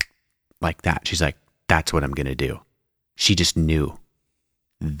just like that, she's like, that's what I'm going to do. She just knew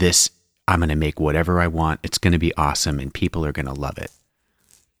this, I'm going to make whatever I want. It's going to be awesome, and people are going to love it.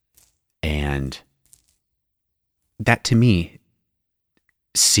 And that to me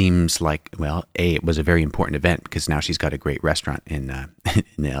seems like, well, it was a very important event because now she's got a great restaurant in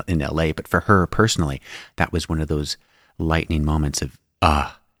LA. But for her personally, that was one of those lightning moments of,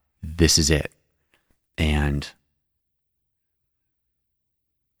 this is it. And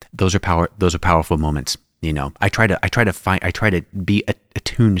those are powerful moments. You know, I try to be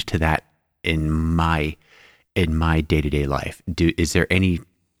attuned to that in my day-to-day life. Is there any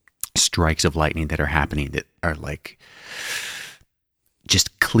strikes of lightning that are happening that are like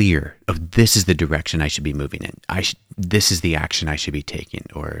just clear of this is the direction I should be moving in? This is the action I should be taking,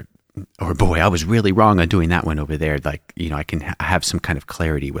 or boy, I was really wrong on doing that one over there. Like, you know, I can have some kind of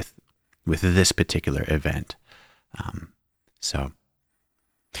clarity with this particular event. So.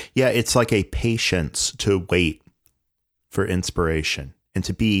 Yeah, it's like a patience to wait for inspiration and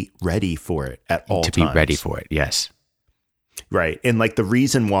to be ready for it at all times. To be ready for it, yes. Right. And like the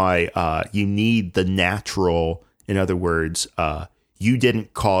reason why you need the natural, in other words, you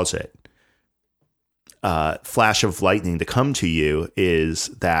didn't cause it, flash of lightning to come to you, is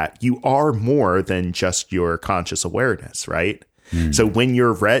that you are more than just your conscious awareness, right? So when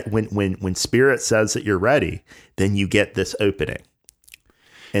you're when spirit says that you're ready, then you get this opening.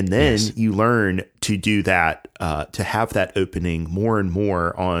 And then you learn to do that, to have that opening more and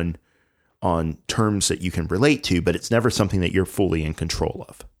more on terms that you can relate to, but it's never something that you're fully in control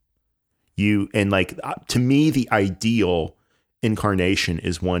of. To me, the ideal incarnation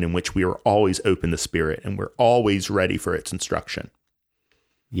is one in which we are always open to spirit and we're always ready for its instruction.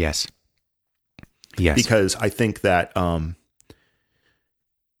 Yes. Yes. Because I think that,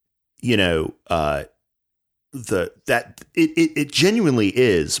 it genuinely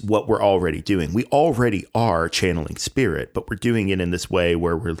is what we're already doing. We already are channeling spirit, but we're doing it in this way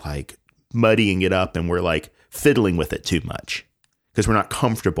where we're like muddying it up and we're like fiddling with it too much because we're not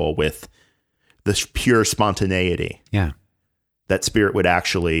comfortable with the pure spontaneity. Yeah. That spirit would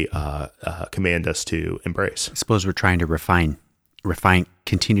actually command us to embrace. I suppose we're trying to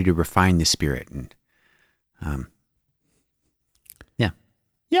continue to refine the spirit. And,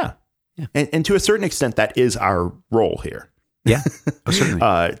 yeah. And to a certain extent, that is our role here. Yeah,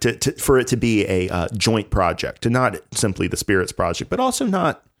 certainly. For it to be a joint project, to not simply the spirit's project, but also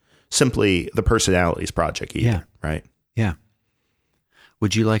not simply the personality's project either, Yeah. Right? Yeah.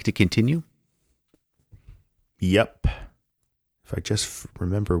 Would you like to continue? Yep. If I just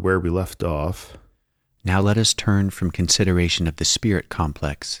remember where we left off. Now let us turn from consideration of the spirit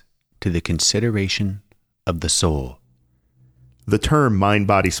complex to the consideration of the soul. The term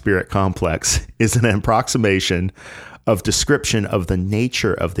mind-body-spirit complex is an approximation of description of the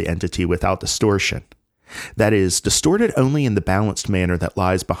nature of the entity without distortion. That is, distorted only in the balanced manner that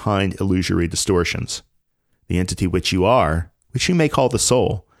lies behind illusory distortions. The entity which you are, which you may call the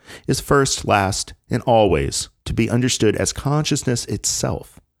soul, is first, last, and always to be understood as consciousness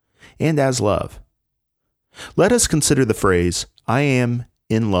itself and as love. Let us consider the phrase, I am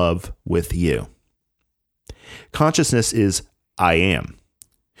in love with you. Consciousness is I am.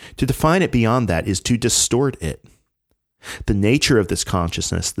 To define it beyond that is to distort it. The nature of this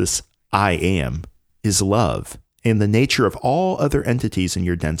consciousness, this I am, is love, and the nature of all other entities in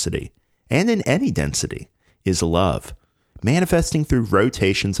your density, and in any density, is love, manifesting through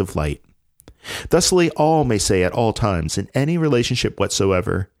rotations of light. Thusly, all may say at all times, in any relationship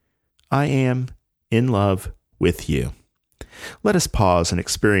whatsoever, I am in love with you. Let us pause and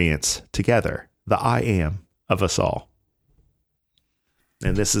experience together the I am of us all.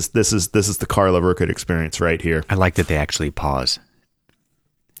 And this is the Carla Ruckert experience right here. I like that they actually pause.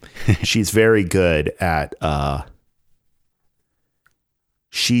 She's very good at,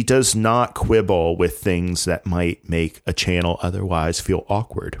 she does not quibble with things that might make a channel otherwise feel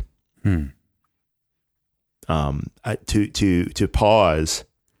awkward. To pause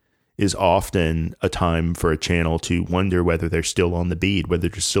is often a time for a channel to wonder whether they're still on the beat, whether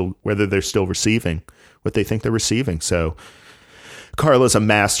they're still receiving what they think they're receiving. So Carla's a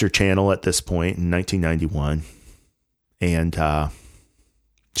master channel at this point in 1991. And,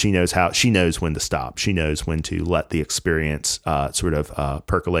 she knows when to stop. She knows when to let the experience sort of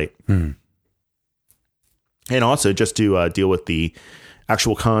percolate. And also, just to deal with the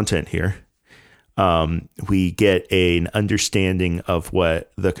actual content here, we get an understanding of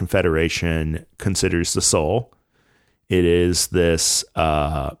what the Confederation considers the soul. It is this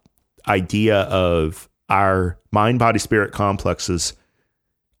idea of our mind, body, spirit complexes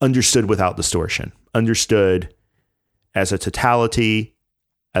understood without distortion, understood as a totality,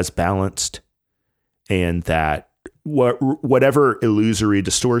 as balanced, and that whatever illusory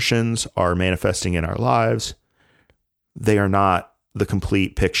distortions are manifesting in our lives, they are not the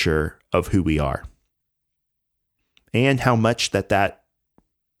complete picture of who we are. And how much that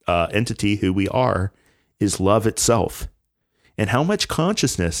entity, who we are, is love itself. And how much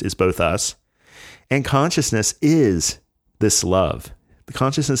consciousness is both us, and consciousness is this love. The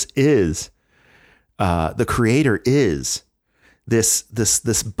consciousness is, the creator is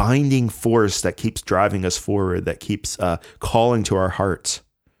this binding force that keeps driving us forward, that keeps calling to our hearts,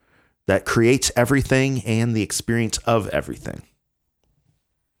 that creates everything and the experience of everything.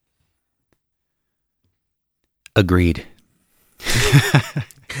 Agreed.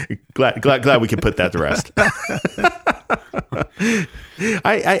 glad we can put that to rest.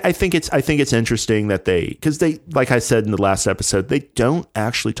 I think it's interesting that because they, like I said in the last episode, they don't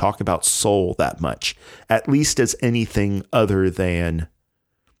actually talk about soul that much, at least as anything other than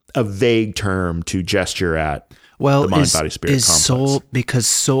a vague term to gesture at. Well, the mind, body, spirit complex. Soul, because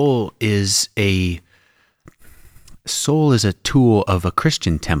soul is a tool of a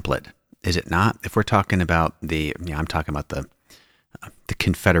Christian template, is it not? If we're talking about I'm talking about the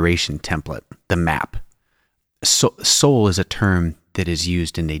Confederation template, the map. Soul is a term that is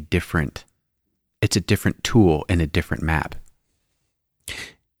used in it's a different tool in a different map.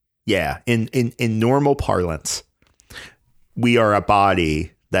 Yeah. In normal parlance, we are a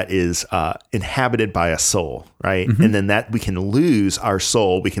body that is inhabited by a soul, right? Mm-hmm. And then that we can lose our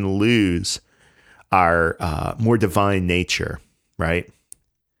soul. We can lose our more divine nature, right?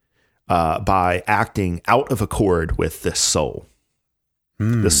 By acting out of accord with this soul.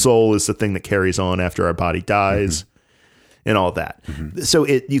 The soul is the thing that carries on after our body dies and all that. So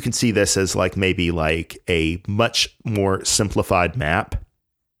you can see this as like maybe like a much more simplified map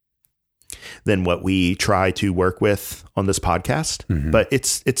than what we try to work with on this podcast. But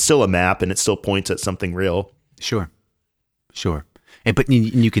it's still a map and it still points at something real. Sure. But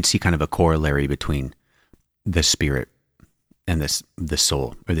you can see kind of a corollary between the spirit and the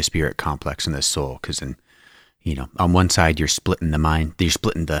soul, or the spirit complex and the soul. Because on one side you're splitting the mind, you're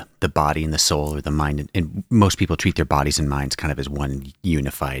splitting the body and the soul, or the mind, and most people treat their bodies and minds kind of as one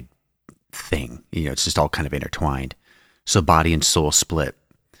unified thing. It's just all kind of intertwined. So body and soul split,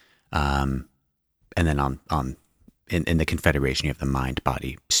 and then in the confederation you have the mind,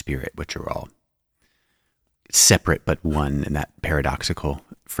 body, spirit, which are all separate but one in that paradoxical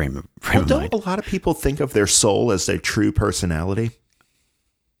frame of mind. Don't a lot of people think of their soul as their true personality?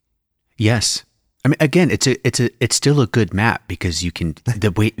 Yes. I mean, again, it's still a good map, because you can,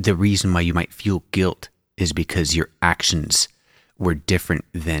 the reason why you might feel guilt is because your actions were different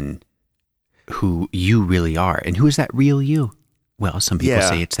than who you really are. And who is that real you? Well, some people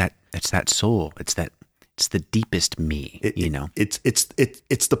say it's that soul. It's the deepest me, It's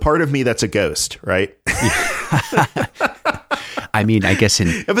the part of me that's a ghost, right? I mean, I guess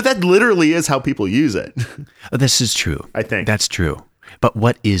but that literally is how people use it. This is true. I think that's true. But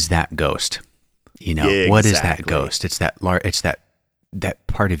what is that ghost? Exactly. What is that ghost? It's that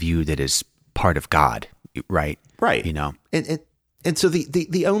part of you that is part of God, right? Right. And so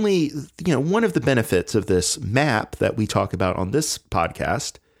the only, one of the benefits of this map that we talk about on this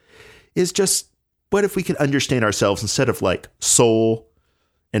podcast is just, what if we could understand ourselves instead of like soul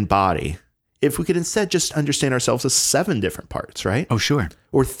and body? If we could instead just understand ourselves as 7 different parts, right? Oh, sure.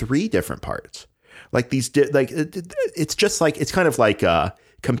 Or 3 different parts. Like these, it's just like, it's kind of like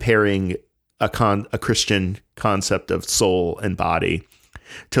comparing a Christian concept of soul and body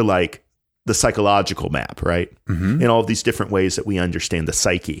to like the psychological map, right? In all of these different ways that we understand the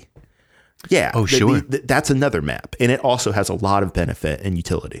psyche. Yeah. Oh, sure. That's another map. And it also has a lot of benefit and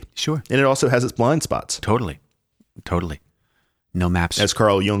utility. Sure. And it also has its blind spots. Totally. No maps. As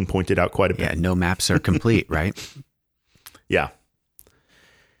Carl Jung pointed out quite a bit. Yeah, no maps are complete, right? Yeah.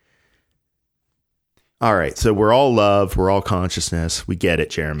 All right. So we're all love. We're all consciousness. We get it,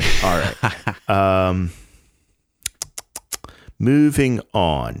 Jeremy. All right. Moving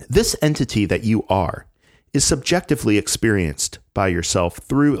on. This entity that you are is subjectively experienced by yourself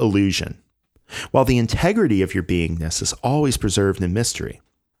through illusion, while the integrity of your beingness is always preserved in mystery.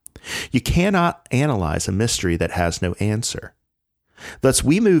 You cannot analyze a mystery that has no answer. Thus,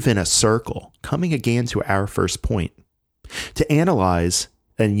 we move in a circle, coming again to our first point. To analyze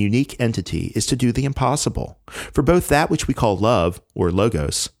a unique entity is to do the impossible, for both that which we call love, or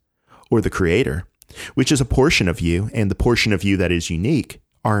logos, or the creator, which is a portion of you, and the portion of you that is unique,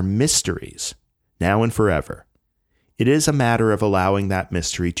 are mysteries, now and forever. It is a matter of allowing that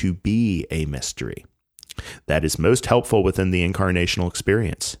mystery to be a mystery. That is most helpful within the incarnational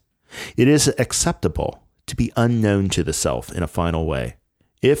experience. It is acceptable to be unknown to the self in a final way,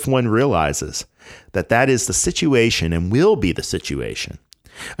 if one realizes that that is the situation and will be the situation,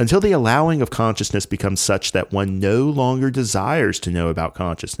 until the allowing of consciousness becomes such that one no longer desires to know about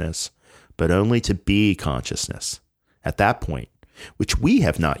consciousness, but only to be consciousness. At that point, which we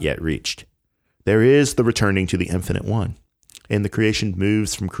have not yet reached, there is the returning to the infinite one, and the creation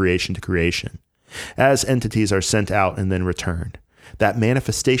moves from creation to creation. As entities are sent out and then returned, that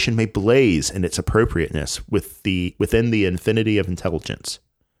manifestation may blaze in its appropriateness within the infinity of intelligence.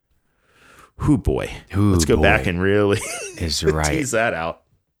 Whew, boy. Let's go back and really is right. tease that out.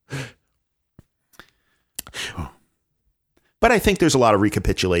 But I think there's a lot of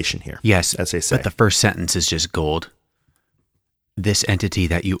recapitulation here. Yes, as they say. But the first sentence is just gold. This entity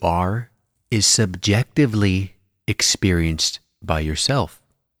that you are is subjectively experienced by yourself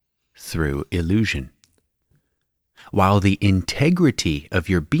through illusion, while the integrity of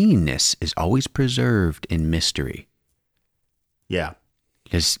your beingness is always preserved in mystery. Yeah.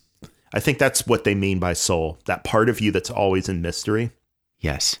 Because I think that's what they mean by soul, that part of you that's always in mystery.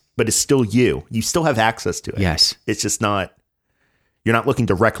 Yes. But it's still you. You still have access to it. Yes. It's just not, you're not looking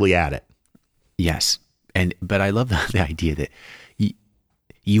directly at it. Yes. But I love the idea that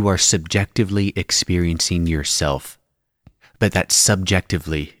you are subjectively experiencing yourself, but that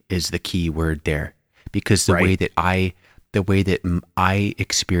subjectively is the key word there, because the way that I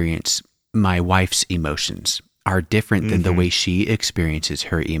experience my wife's emotions are different than the way she experiences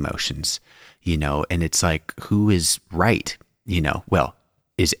her emotions, and it's like, who is right? Well,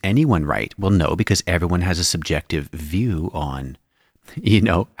 is anyone right? Well, no, because everyone has a subjective view on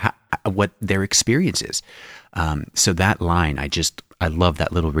what their experience is. So that line, I love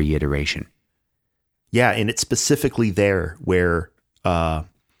that little reiteration. Yeah, and it's specifically there where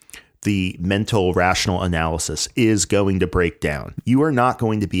the mental rational analysis is going to break down. You are not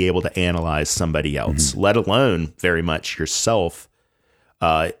going to be able to analyze somebody else, let alone very much yourself.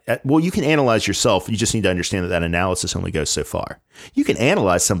 Well, you can analyze yourself. You just need to understand that that analysis only goes so far. You can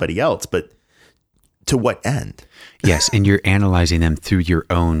analyze somebody else, but to what end? Yes, and you're analyzing them through your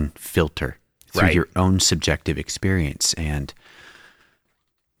own filter, through Right. your own subjective experience, and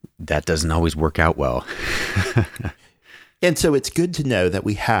that doesn't always work out well. And so it's good to know that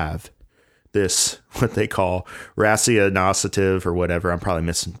we have this, what they call ratioinative or whatever. I'm probably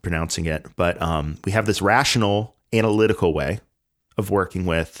mispronouncing it, but we have this rational, analytical way of working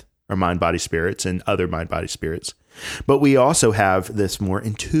with our mind, body, spirits and other mind, body, spirits. But we also have this more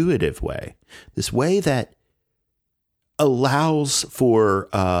intuitive way, this way that allows for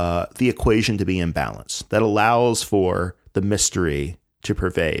the equation to be in balance, that allows for the mystery to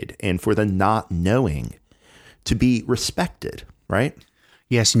pervade and for the not knowing to be respected, right?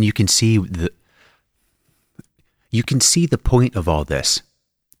 Yes, and you can see the point of all this.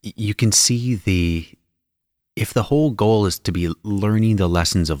 You can see if the whole goal is to be learning the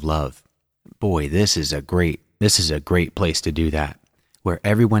lessons of love, boy, this is a great place to do that, where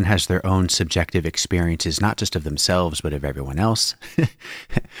everyone has their own subjective experiences, not just of themselves, but of everyone else.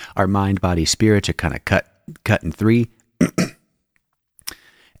 Our mind, body, spirits are kind of cut in three.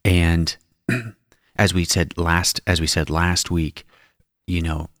 And as we said last week,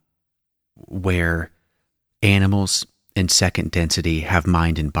 where animals in second density have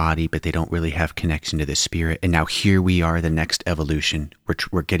mind and body, but they don't really have connection to the spirit. And now here we are, the next evolution.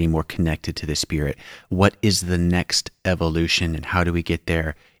 We're getting more connected to the spirit. What is the next evolution, and how do we get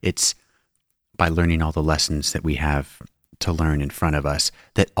there? It's by learning all the lessons that we have to learn in front of us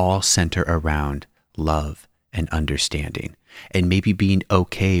that all center around love and understanding, and maybe being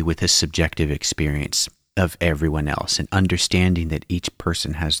okay with the subjective experience of everyone else, and understanding that each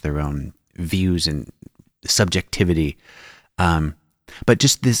person has their own views and subjectivity. But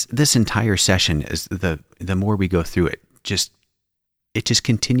just this entire session, is the more we go through it, it just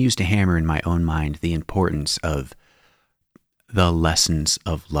continues to hammer in my own mind the importance of the lessons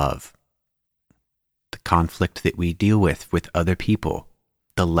of love. The conflict that we deal with other people,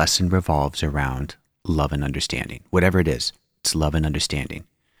 the lesson revolves around love and understanding. Whatever it is, it's love and understanding.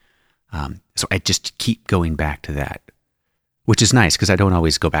 So I just keep going back to that, which is nice because I don't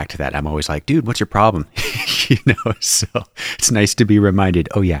always go back to that. I'm always like, dude, what's your problem? So it's nice to be reminded,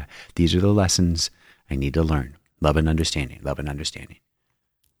 oh yeah, these are the lessons I need to learn. Love and understanding, love and understanding.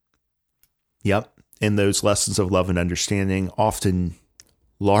 Yep. And those lessons of love and understanding often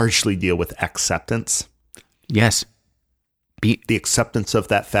largely deal with acceptance. Yes. The acceptance of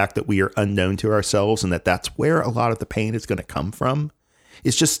that fact that we are unknown to ourselves, and that's where a lot of the pain is going to come from.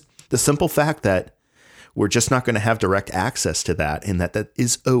 It's just the simple fact that we're just not going to have direct access to that, and that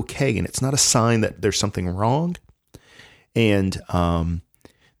is okay. And it's not a sign that there's something wrong. And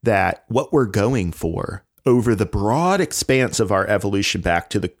that what we're going for over the broad expanse of our evolution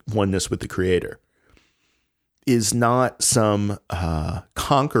back to the oneness with the Creator is not some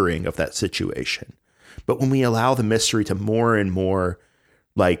conquering of that situation. But when we allow the mystery to more and more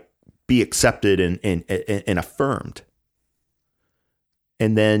be accepted and affirmed,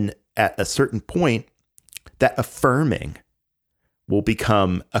 and then at a certain point, that affirming will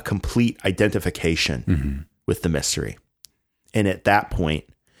become a complete identification with the mystery. And at that point,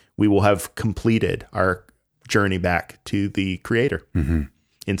 we will have completed our journey back to the Creator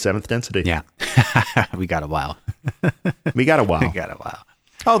in seventh density. Yeah. We got a while. We got a while. We got a while.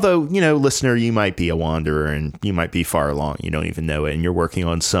 Although, listener, you might be a wanderer and you might be far along. You don't even know it. And you're working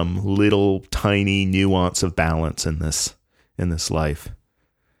on some little tiny nuance of balance in this life.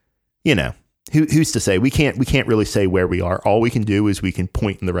 Who's to say? We can't really say where we are. All we can do is we can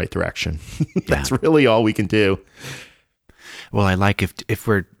point in the right direction. That's really all we can do. Well, I like if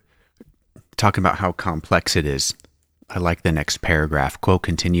we're talking about how complex it is, I like the next paragraph. Quote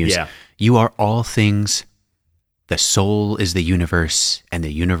continues, Yeah. You are all things. The soul is the universe, and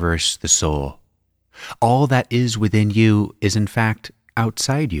the universe the soul. All that is within you is in fact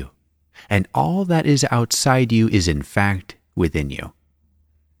outside you, and all that is outside you is in fact within you.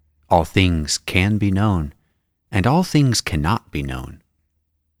 All things can be known, and all things cannot be known.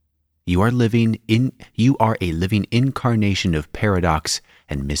 You are a living incarnation of paradox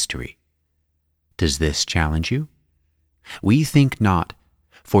and mystery. Does this challenge you? We think not,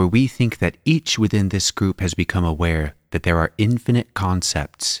 for we think that each within this group has become aware that there are infinite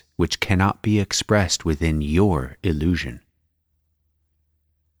concepts which cannot be expressed within your illusion.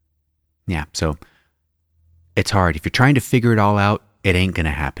 Yeah. So it's hard. If you're trying to figure it all out, it ain't going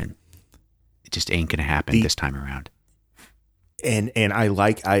to happen. It just ain't going to happen this time around. And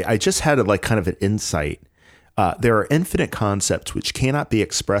I just had kind of an insight. There are infinite concepts which cannot be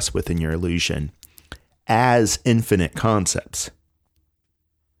expressed within your illusion as infinite concepts.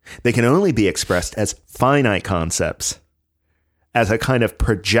 They can only be expressed as finite concepts, as a kind of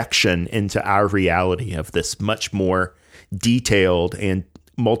projection into our reality of this much more detailed and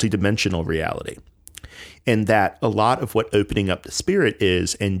multidimensional reality. And that a lot of what opening up the spirit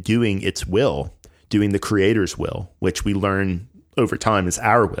is and doing its will, doing the Creator's will, which we learn over time is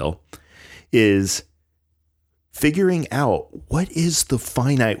our will, is figuring out what is the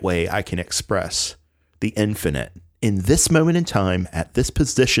finite way I can express the infinite in this moment in time, at this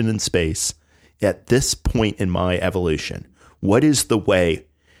position in space, at this point in my evolution. What is the way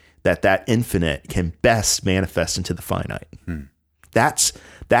that infinite can best manifest into the finite? That's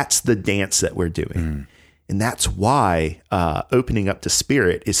the dance that we're doing. And that's why opening up to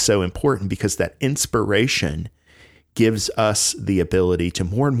spirit is so important, because that inspiration gives us the ability to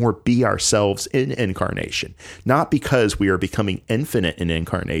more and more be ourselves in incarnation, not because we are becoming infinite in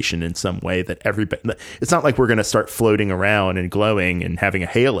incarnation in some way that everybody, it's not like we're going to start floating around and glowing and having a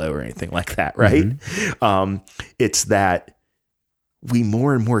halo or anything like that. Right. It's that we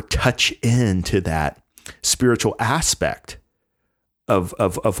more and more touch into that spiritual aspect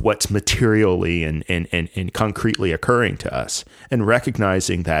of what's materially and concretely occurring to us, and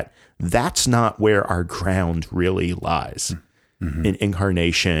recognizing that that's not where our ground really lies in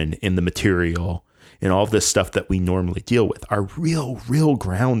incarnation, in the material, in all this stuff that we normally deal with. Our real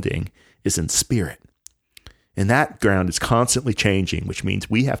grounding is in spirit. And that ground is constantly changing, which means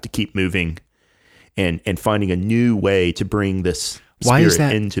we have to keep moving and finding a new way to bring this spirit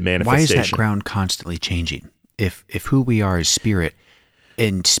into manifestation. Why is that ground constantly changing? If who we are is spirit,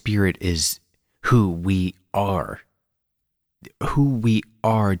 and spirit is who we are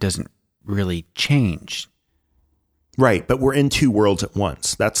doesn't really change. Right, but we're in two worlds at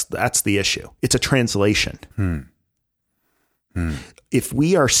once. That's the issue. It's a translation. If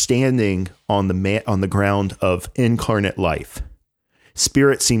we are standing on the ground of incarnate life,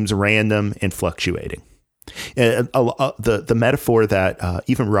 spirit seems random and fluctuating. The metaphor that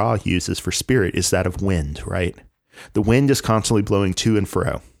even Ra uses for spirit is that of wind, right? The wind is constantly blowing to and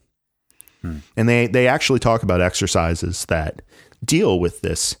fro. And they actually talk about exercises that deal with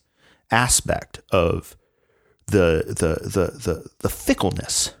this aspect of the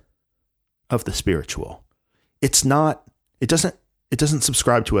fickleness of the spiritual. It doesn't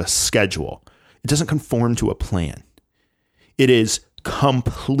subscribe to a schedule. It doesn't conform to a plan. It is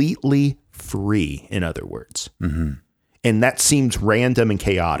completely free, in other words. And that seems random and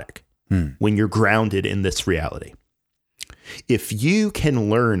chaotic when you're grounded in this reality. If you can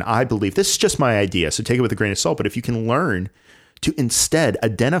learn, I believe, this is just my idea, so take it with a grain of salt, but if you can learn to instead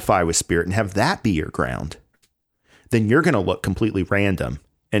identify with spirit and have that be your ground, then you're going to look completely random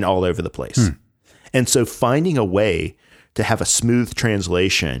and all over the place. And so finding a way to have a smooth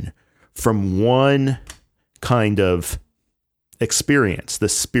translation from one kind of experience,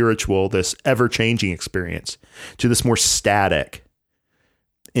 this spiritual, this ever-changing experience, to this more static,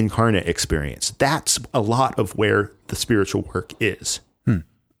 incarnate experience. That's a lot of where the spiritual work is.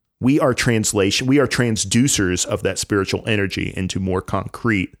 We are transducers of that spiritual energy into more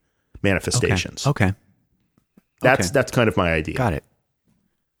concrete manifestations. Okay. That's kind of my idea. Got it.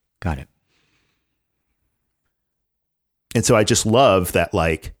 And so I just love that,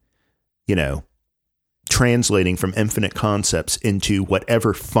 translating from infinite concepts into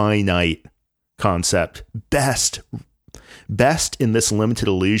whatever finite concept best in this limited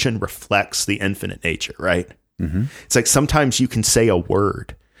illusion reflects the infinite nature, right? It's like sometimes you can say a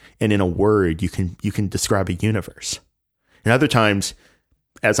word, and in a word you can describe a universe. And other times,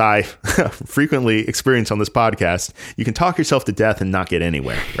 as I frequently experience on this podcast, you can talk yourself to death and not get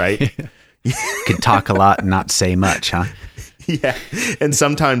anywhere, right? You can talk a lot and not say much, huh? Yeah. And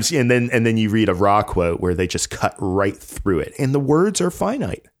sometimes, and then you read a Ra quote where they just cut right through it, and the words are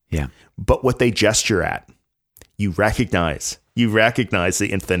finite. Yeah. But what they gesture at, you recognize the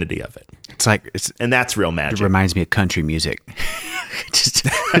infinity of it. And that's real magic. It reminds me of country music. It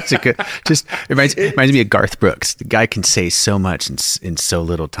reminds me of Garth Brooks. The guy can say so much in so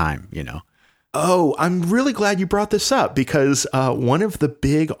little time, Oh, I'm really glad you brought this up, because one of the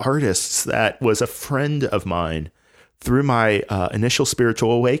big artists that was a friend of mine through my initial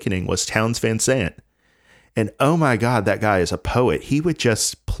spiritual awakening was Townes Van Zandt. And oh my God, that guy is a poet. He would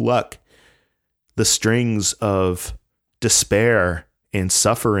just pluck the strings of despair and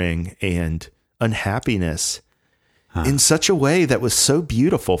suffering and unhappiness in such a way that was so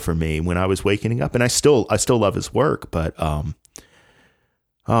beautiful for me when I was waking up. And I still love his work, but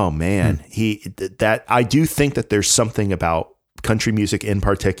oh man, I do think that there's something about country music in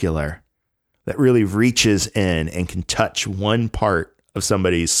particular that really reaches in and can touch one part of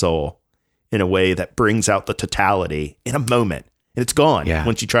somebody's soul in a way that brings out the totality in a moment. And it's gone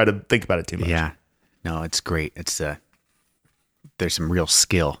once you try to think about it too much. Yeah. No, it's great. It's there's some real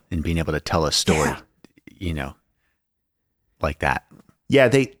skill in being able to tell a story, like that. Yeah,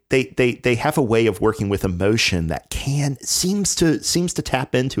 they have a way of working with emotion that seems to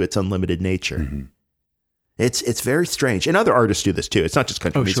tap into its unlimited nature. Mm-hmm. It's very strange. And other artists do this too. It's not just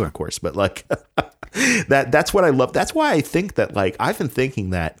country music, of course, but like that's what I love. That's why I think that, like, I've been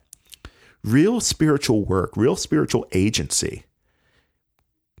thinking that real spiritual work, real spiritual agency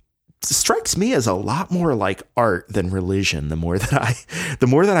strikes me as a lot more like art than religion. The more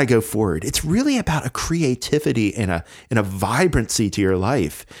that I go forward, it's really about a creativity and a vibrancy to your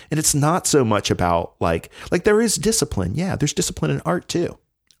life. And it's not so much about like there is discipline. Yeah, there's discipline in art too.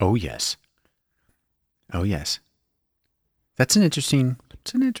 Oh yes. That's an interesting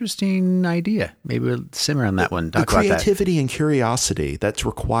idea. Maybe we'll simmer on that one. The creativity and curiosity that's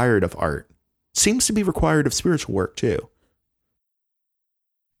required of art seems to be required of spiritual work too.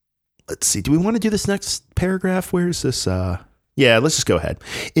 Let's see. Do we want to do this next paragraph? Where is this? Yeah, let's just go ahead.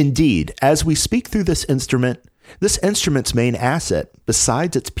 Indeed, as we speak through this instrument's main asset,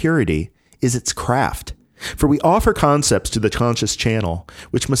 besides its purity, is its craft. For we offer concepts to the conscious channel,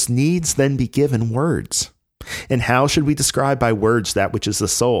 which must needs then be given words. And how should we describe by words that which is the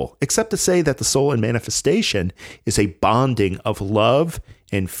soul, except to say that the soul in manifestation is a bonding of love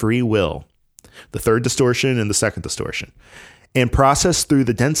and free will, the third distortion and the second distortion. And processed through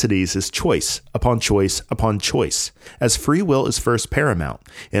the densities is choice upon choice upon choice, as free will is first paramount,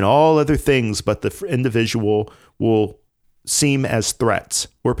 and all other things but the individual will seem as threats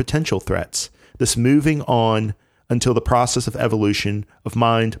or potential threats. This moving on until the process of evolution of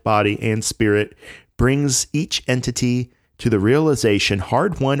mind, body, and spirit brings each entity to the realization,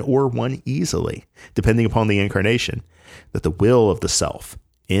 hard won or won easily, depending upon the incarnation, that the will of the self,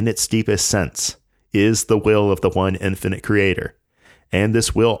 in its deepest sense, is the will of the one infinite creator. And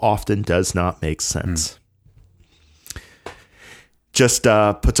this will often does not make sense. Just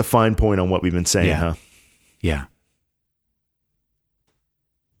puts a fine point on what we've been saying, huh? Yeah.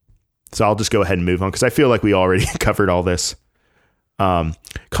 So I'll just go ahead and move on because I feel like we already covered all this.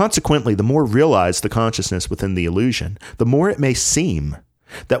 Consequently, the more realized the consciousness within the illusion, the more it may seem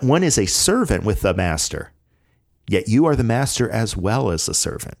that one is a servant with the master. Yet you are the master as well as the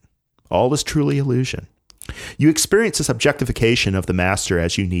servant. All is truly illusion. You experience this objectification of the master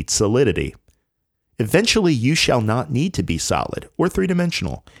as you need solidity. Eventually, you shall not need to be solid or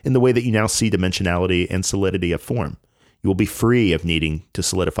three-dimensional in the way that you now see dimensionality and solidity of form. You will be free of needing to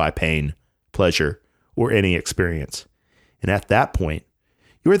solidify pain, pleasure, or any experience. And at that point,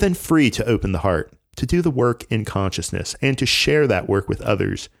 you are then free to open the heart, to do the work in consciousness, and to share that work with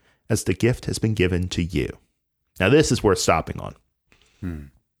others as the gift has been given to you. Now, this is worth stopping on.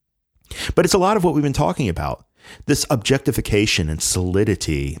 But it's a lot of what we've been talking about. This objectification and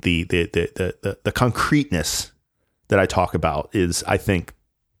solidity, the concreteness that I talk about is, I think,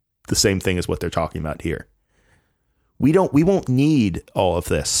 the same thing as what they're talking about here. We won't need all of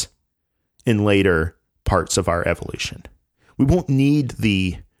this in later parts of our evolution. We won't need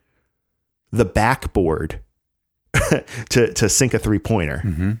the backboard to sink a 3-pointer.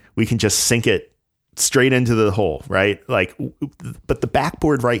 Mm-hmm. We can just sink it straight into the hole, right? But the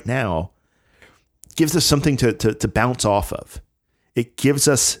backboard right now gives us something to bounce off of. It gives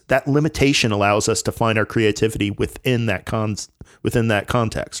us that limitation, allows us to find our creativity within that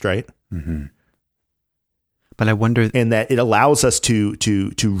context, right? Mm-hmm. But I wonder, and that it allows us to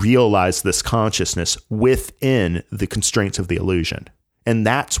realize this consciousness within the constraints of the illusion. And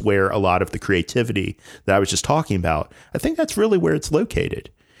that's where a lot of the creativity that I was just talking about, I think that's really where it's located.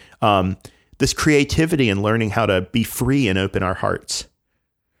 This creativity and learning how to be free and open our hearts.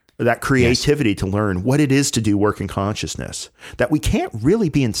 That creativity to learn what it is to do work in consciousness. That we can't really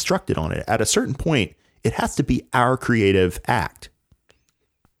be instructed on it. At a certain point, it has to be our creative act.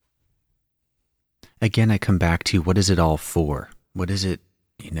 Again, I come back to, what is it all for? What is it,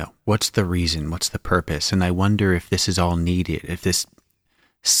 what's the reason? What's the purpose? And I wonder if this is all needed, if this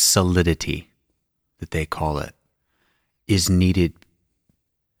solidity that they call it is needed,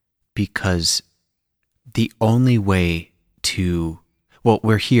 because the only way to,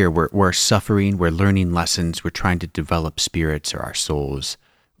 we're here, we're suffering, we're learning lessons, we're trying to develop spirits or our souls.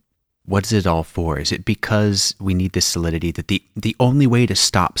 What is it all for? Is it because we need this solidity, that the only way to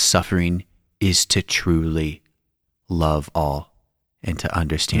stop suffering is to truly love all and to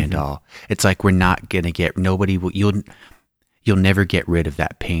understand all. It's like we're not going to get, you'll never get rid of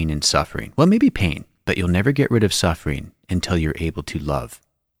that pain and suffering. Well, maybe pain, but you'll never get rid of suffering until you're able to love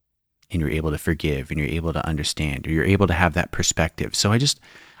and you're able to forgive and you're able to understand, or you're able to have that perspective. So I just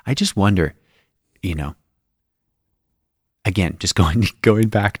wonder, again, just going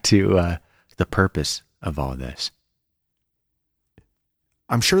back to the purpose of all this.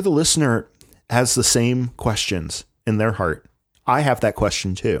 I'm sure the listener has the same questions in their heart. I have that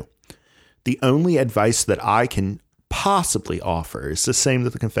question too. The only advice that I can possibly offer is the same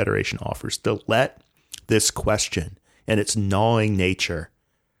that the Confederation offers: to let this question and its gnawing nature,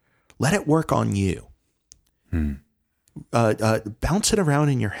 let it work on you. Bounce it around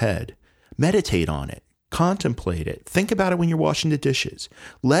in your head, meditate on it, contemplate it, think about it when you're washing the dishes.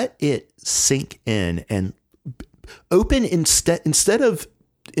 Let it sink in and open instead of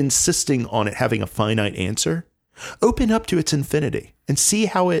insisting on it having a finite answer. Open up to its infinity and see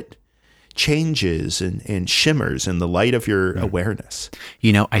how it changes and shimmers in the light of your awareness.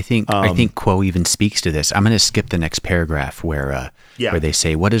 I think Quo even speaks to this. I'm going to skip the next paragraph where they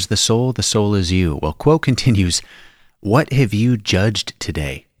say, "What is the soul? The soul is you." Well, Quo continues, "What have you judged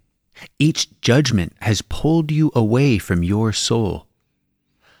today? Each judgment has pulled you away from your soul.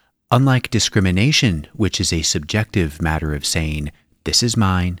 Unlike discrimination, which is a subjective matter of saying, this is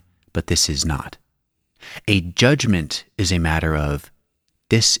mine, but this is not. A judgment is a matter of,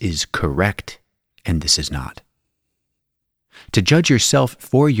 this is correct and this is not. To judge yourself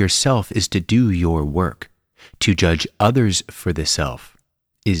for yourself is to do your work. To judge others for the self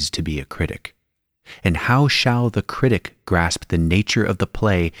is to be a critic. And how shall the critic grasp the nature of the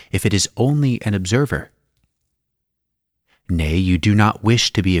play if it is only an observer? Nay, you do not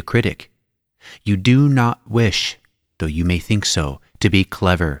wish to be a critic. You do not wish, though you may think so, to be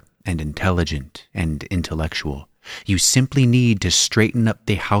clever and intelligent and intellectual. You simply need to straighten up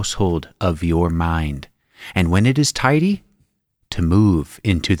the household of your mind, and when it is tidy, to move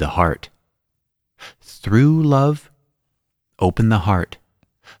into the heart. Through love, open the heart,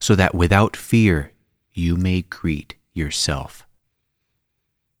 so that without fear you may greet yourself."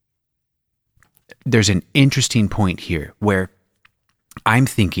 There's an interesting point here where I'm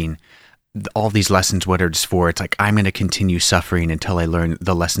thinking all these lessons, what it's for, it's like I'm going to continue suffering until I learn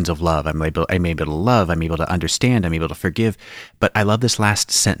the lessons of love. I'm able to love, I'm able to understand, I'm able to forgive. But I love this last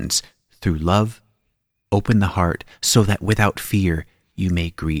sentence: through love, open the heart, so that without fear you may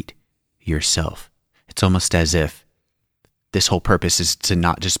greet yourself. It's almost as if this whole purpose is to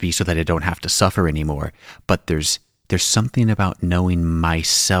not just be so that I don't have to suffer anymore, but there's something about knowing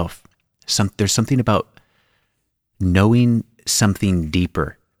myself. There's something about knowing something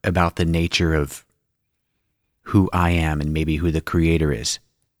deeper about the nature of who I am and maybe who the Creator is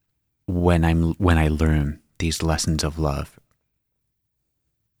when I learn these lessons of love.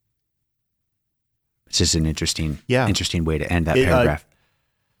 It's just an interesting way to end that paragraph.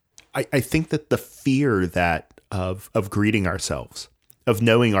 I think that the fear of greeting ourselves, of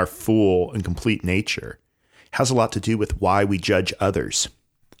knowing our full and complete nature, has a lot to do with why we judge others.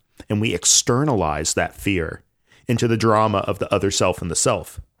 And we externalize that fear into the drama of the other self and the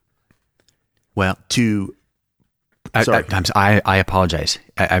self. Well, I apologize.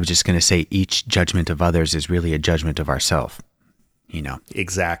 I was just going to say each judgment of others is really a judgment of ourself.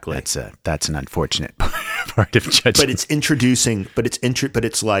 Exactly. That's an unfortunate part of judgment. But it's introducing. But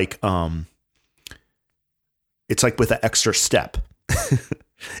it's like with an extra step.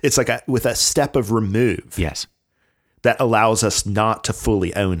 It's like with a step of remove. Yes. That allows us not to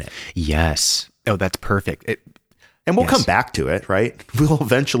fully own it. Yes. Oh, that's perfect. And we'll come back to it, right? We'll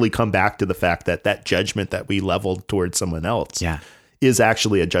eventually come back to the fact that judgment that we leveled towards someone else is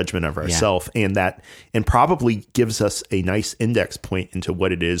actually a judgment of ourselves, and probably gives us a nice index point into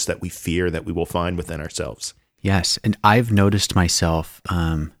what it is that we fear that we will find within ourselves. Yes. And I've noticed myself,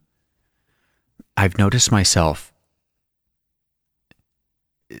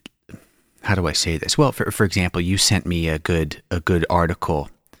 how do I say this? Well, for example, you sent me a good article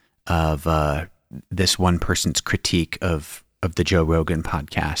of this one person's critique of the Joe Rogan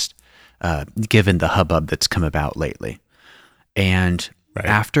podcast, given the hubbub that's come about lately. And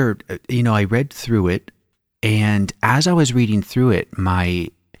after, I read through it, and as I was reading through it,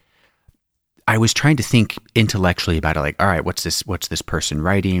 I was trying to think intellectually about it, like, all right, what's this person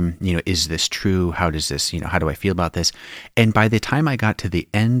writing? Is this true? How does this, how do I feel about this? And by the time I got to the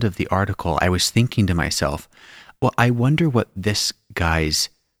end of the article, I was thinking to myself, well, I wonder what this guy's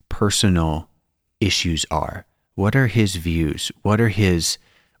personal issues are. What are his views?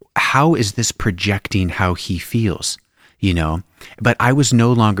 How is this projecting how he feels? But I was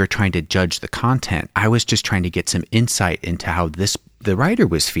no longer trying to judge the content. I was just trying to get some insight into how the writer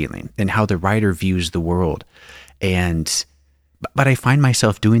was feeling and how the writer views the world. But I find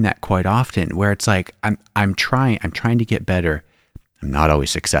myself doing that quite often, where it's like I'm trying to get better. I'm not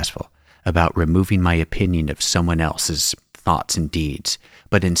always successful about removing my opinion of someone else's thoughts and deeds,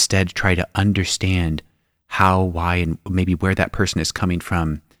 but instead try to understand how, why, and maybe where that person is coming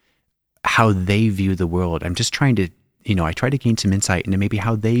from, how they view the world. I'm just trying to, I try to gain some insight into maybe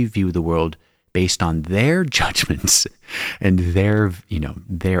how they view the world based on their judgments and their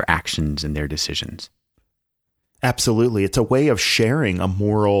actions and their decisions. Absolutely. It's a way of sharing a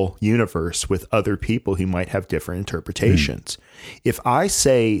moral universe with other people who might have different interpretations. If I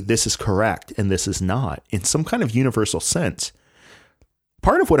say this is correct and this is not, in some kind of universal sense,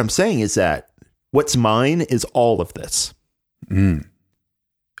 part of what I'm saying is that what's mine is all of this.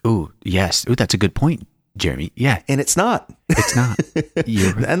 Ooh, yes. Ooh, that's a good point, Jeremy. Yeah. And it's not. It's not.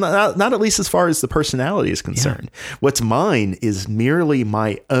 And not at least as far as the personality is concerned. Yeah. What's mine is merely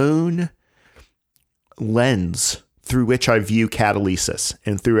my own lens through which I view catalysis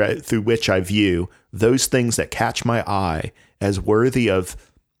and through which I view those things that catch my eye as worthy of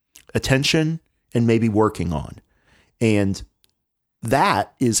attention and maybe working on. And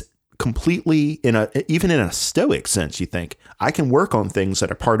that is completely even in a stoic sense, you think I can work on things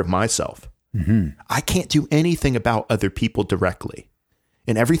that are part of myself. Mm-hmm. I can't do anything about other people directly.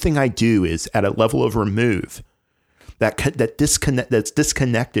 And everything I do is at a level of remove that's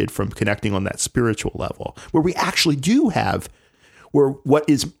disconnected from connecting on that spiritual level, where we actually do have,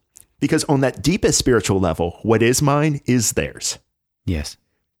 because on that deepest spiritual level, what is mine is theirs. Yes.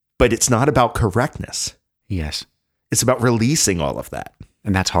 But it's not about correctness. Yes. It's about releasing all of that.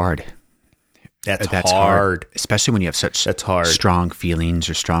 And that's hard. That's hard. Especially when you have such strong feelings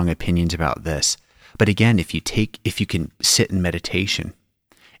or strong opinions about this. But again, if you can sit in meditation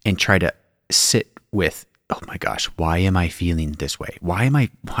and try to sit with, oh my gosh, why am I feeling this way? Why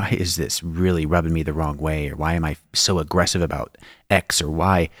is this really rubbing me the wrong way? Or why am I so aggressive about X or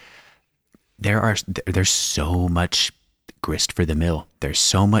Y? There's so much grist for the mill. There's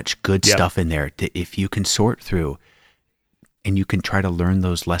so much good stuff in there that if you can sort through and you can try to learn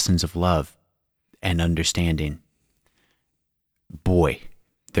those lessons of love and understanding, boy,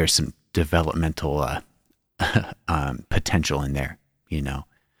 there's some developmental potential in there,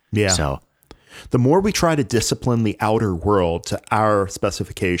 Yeah. So the more we try to discipline the outer world to our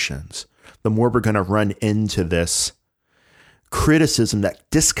specifications, the more we're going to run into this criticism that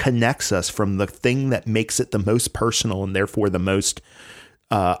disconnects us from the thing that makes it the most personal and therefore the most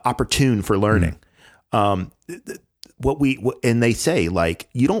opportune for learning. And they say, like,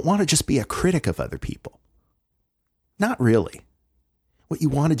 you don't want to just be a critic of other people. Not really. What you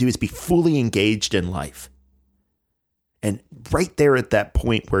want to do is be fully engaged in life. And right there at that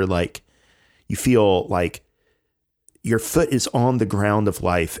point where, like, you feel like your foot is on the ground of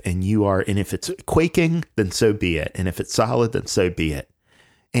life and if it's quaking, then so be it. And if it's solid, then so be it.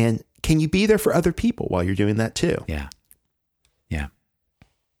 And can you be there for other people while you're doing that too? Yeah. Yeah.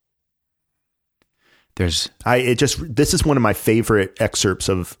 This is one of my favorite excerpts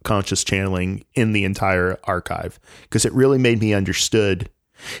of conscious channeling in the entire archive, because it really made me understand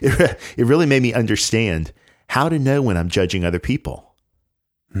how to know when I'm judging other people.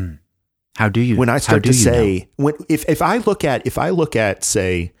 How do you? When I start to say, if I look at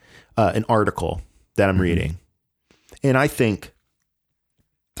say an article that I'm reading, and I think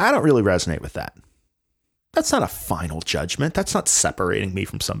I don't really resonate with that. That's not a final judgment. That's not separating me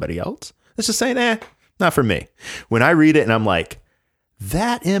from somebody else. It's just saying, not for me. When I read it and I'm like,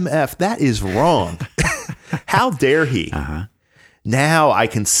 that MF, that is wrong. How dare he? Uh-huh. Now I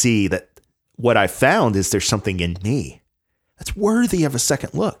can see that what I found is there's something in me that's worthy of a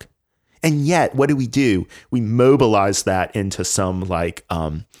second look. And yet, what do? We mobilize that into some like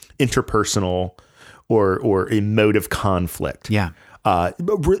interpersonal or emotive conflict. Yeah.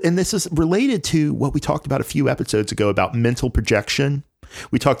 And this is related to what we talked about a few episodes ago about mental projection.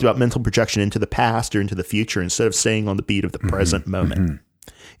 We talked about mental projection into the past or into the future instead of staying on the beat of the present moment.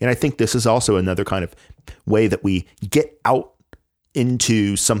 Mm-hmm. And I think this is also another kind of way that we get out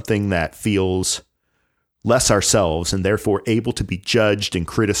into something that feels less ourselves and therefore able to be judged and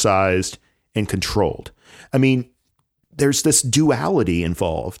criticized and controlled. I mean, there's this duality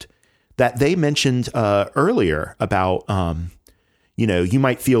involved that they mentioned earlier about, you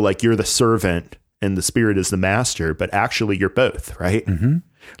might feel like you're the servant and the spirit is the master, but actually you're both, right? Mm-hmm.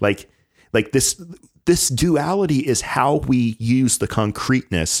 Like this duality is how we use the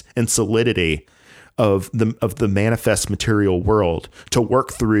concreteness and solidity of the manifest material world to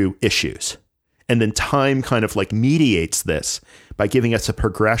work through issues. And then time kind of like mediates this by giving us a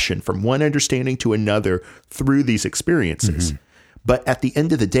progression from one understanding to another through these experiences. But at the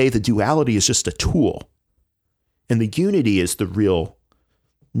end of the day, the duality is just a tool, and the unity is the real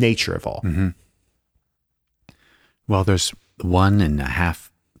nature of all. Well, there's 1.5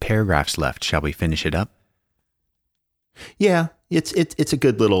 paragraphs left. Shall we finish it up? Yeah, it's a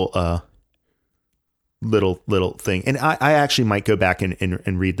good little thing, and I actually might go back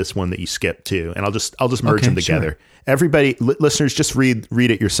and read this one that you skipped too, and I'll just merge them together. Sure. Everybody, listeners, just read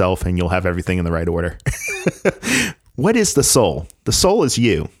it yourself, and you'll have everything in the right order. What is the soul? The soul is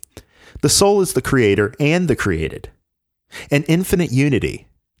you. The soul is the creator and the created, an infinite unity,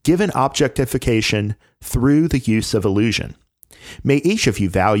 given objectification through the use of illusion. May each of you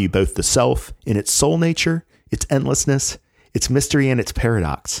value both the self in its soul nature, its endlessness, its mystery, and its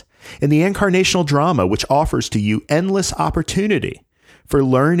paradox, and the incarnational drama which offers to you endless opportunity for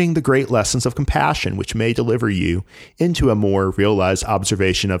learning the great lessons of compassion which may deliver you into a more realized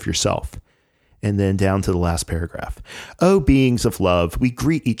observation of yourself. And then down to the last paragraph. O beings of love, we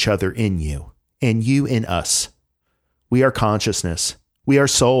greet each other in you, and you in us. We are consciousness. We are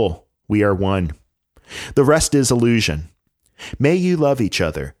soul. We are one. The rest is illusion. May you love each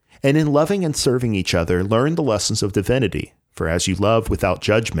other, and in loving and serving each other, learn the lessons of divinity. For as you love without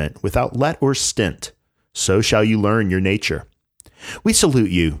judgment, without let or stint, so shall you learn your nature. We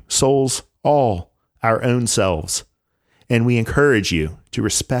salute you, souls, all our own selves, and we encourage you to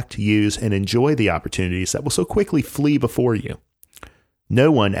respect, use, and enjoy the opportunities that will so quickly flee before you.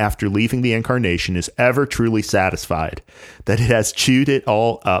 No one, after leaving the incarnation, is ever truly satisfied that it has chewed it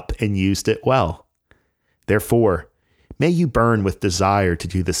all up and used it well. Therefore, may you burn with desire to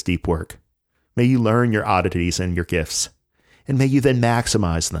do this deep work. May you learn your oddities and your gifts, and may you then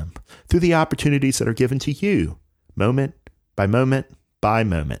maximize them through the opportunities that are given to you, moment by moment by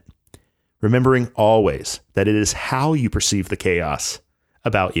moment, remembering always that it is how you perceive the chaos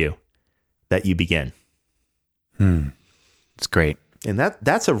about you that you begin. It's great. And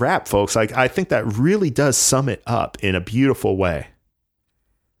that's a wrap, folks. I think that really does sum it up in a beautiful way.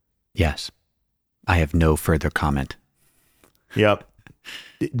 Yes. I have no further comment. Yep.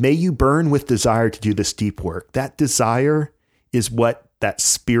 May you burn with desire to do this deep work. That desire is what that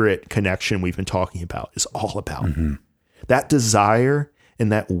spirit connection we've been talking about is all about. That desire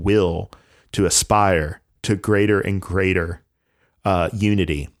and that will to aspire to greater and greater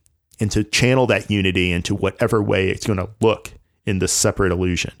unity, and to channel that unity into whatever way it's going to look in this separate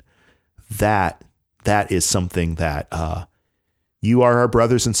illusion. That is something that you are our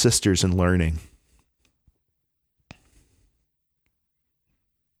brothers and sisters in learning.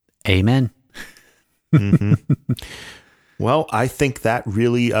 Amen. Well, I think that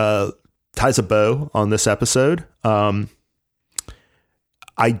really ties a bow on this episode.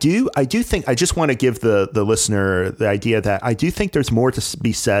 I do think, I just want to give the listener the idea that I do think there's more to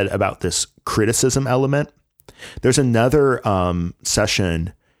be said about this criticism element. There's another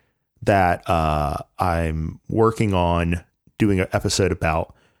session that I'm working on doing an episode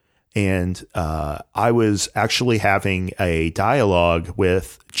about. And I was actually having a dialogue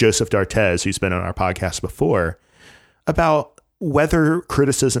with Joseph D'Artes, who's been on our podcast before, about whether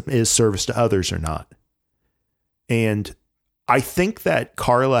criticism is service to others or not. And I think that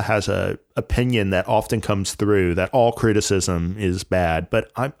Carla has a opinion that often comes through that all criticism is bad,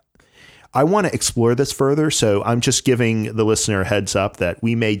 but I want to explore this further. So I'm just giving the listener a heads up that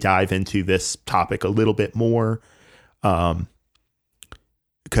we may dive into this topic a little bit more.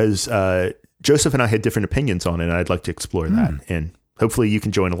 Because Joseph and I had different opinions on it, and I'd like to explore that. And hopefully you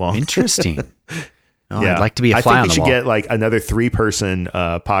can join along. Interesting. Yeah. I'd like to be a fly on the wall. I think we should get like another 3-person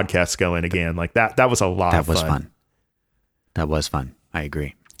podcast going again. Like that was a lot of fun. That was fun. I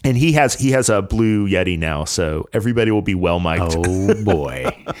agree. And he has a Blue Yeti now, so everybody will be well mic'd. Oh boy.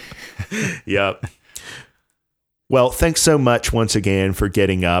 Yep. Well, thanks so much once again for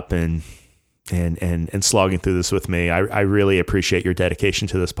getting up and slogging through this with me. I really appreciate your dedication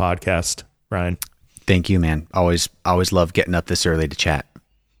to this podcast, Ryan. Thank you, man. Always love getting up this early to chat.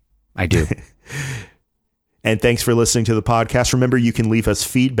 I do. And thanks for listening to the podcast. Remember, you can leave us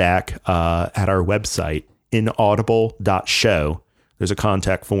feedback at our website, inaudible.show. There's a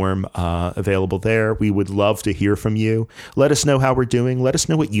contact form available there. We would love to hear from you. Let us know how we're doing. Let us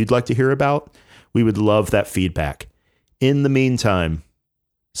know what you'd like to hear about. We would love that feedback. In the meantime,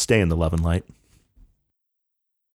 stay in the love and light.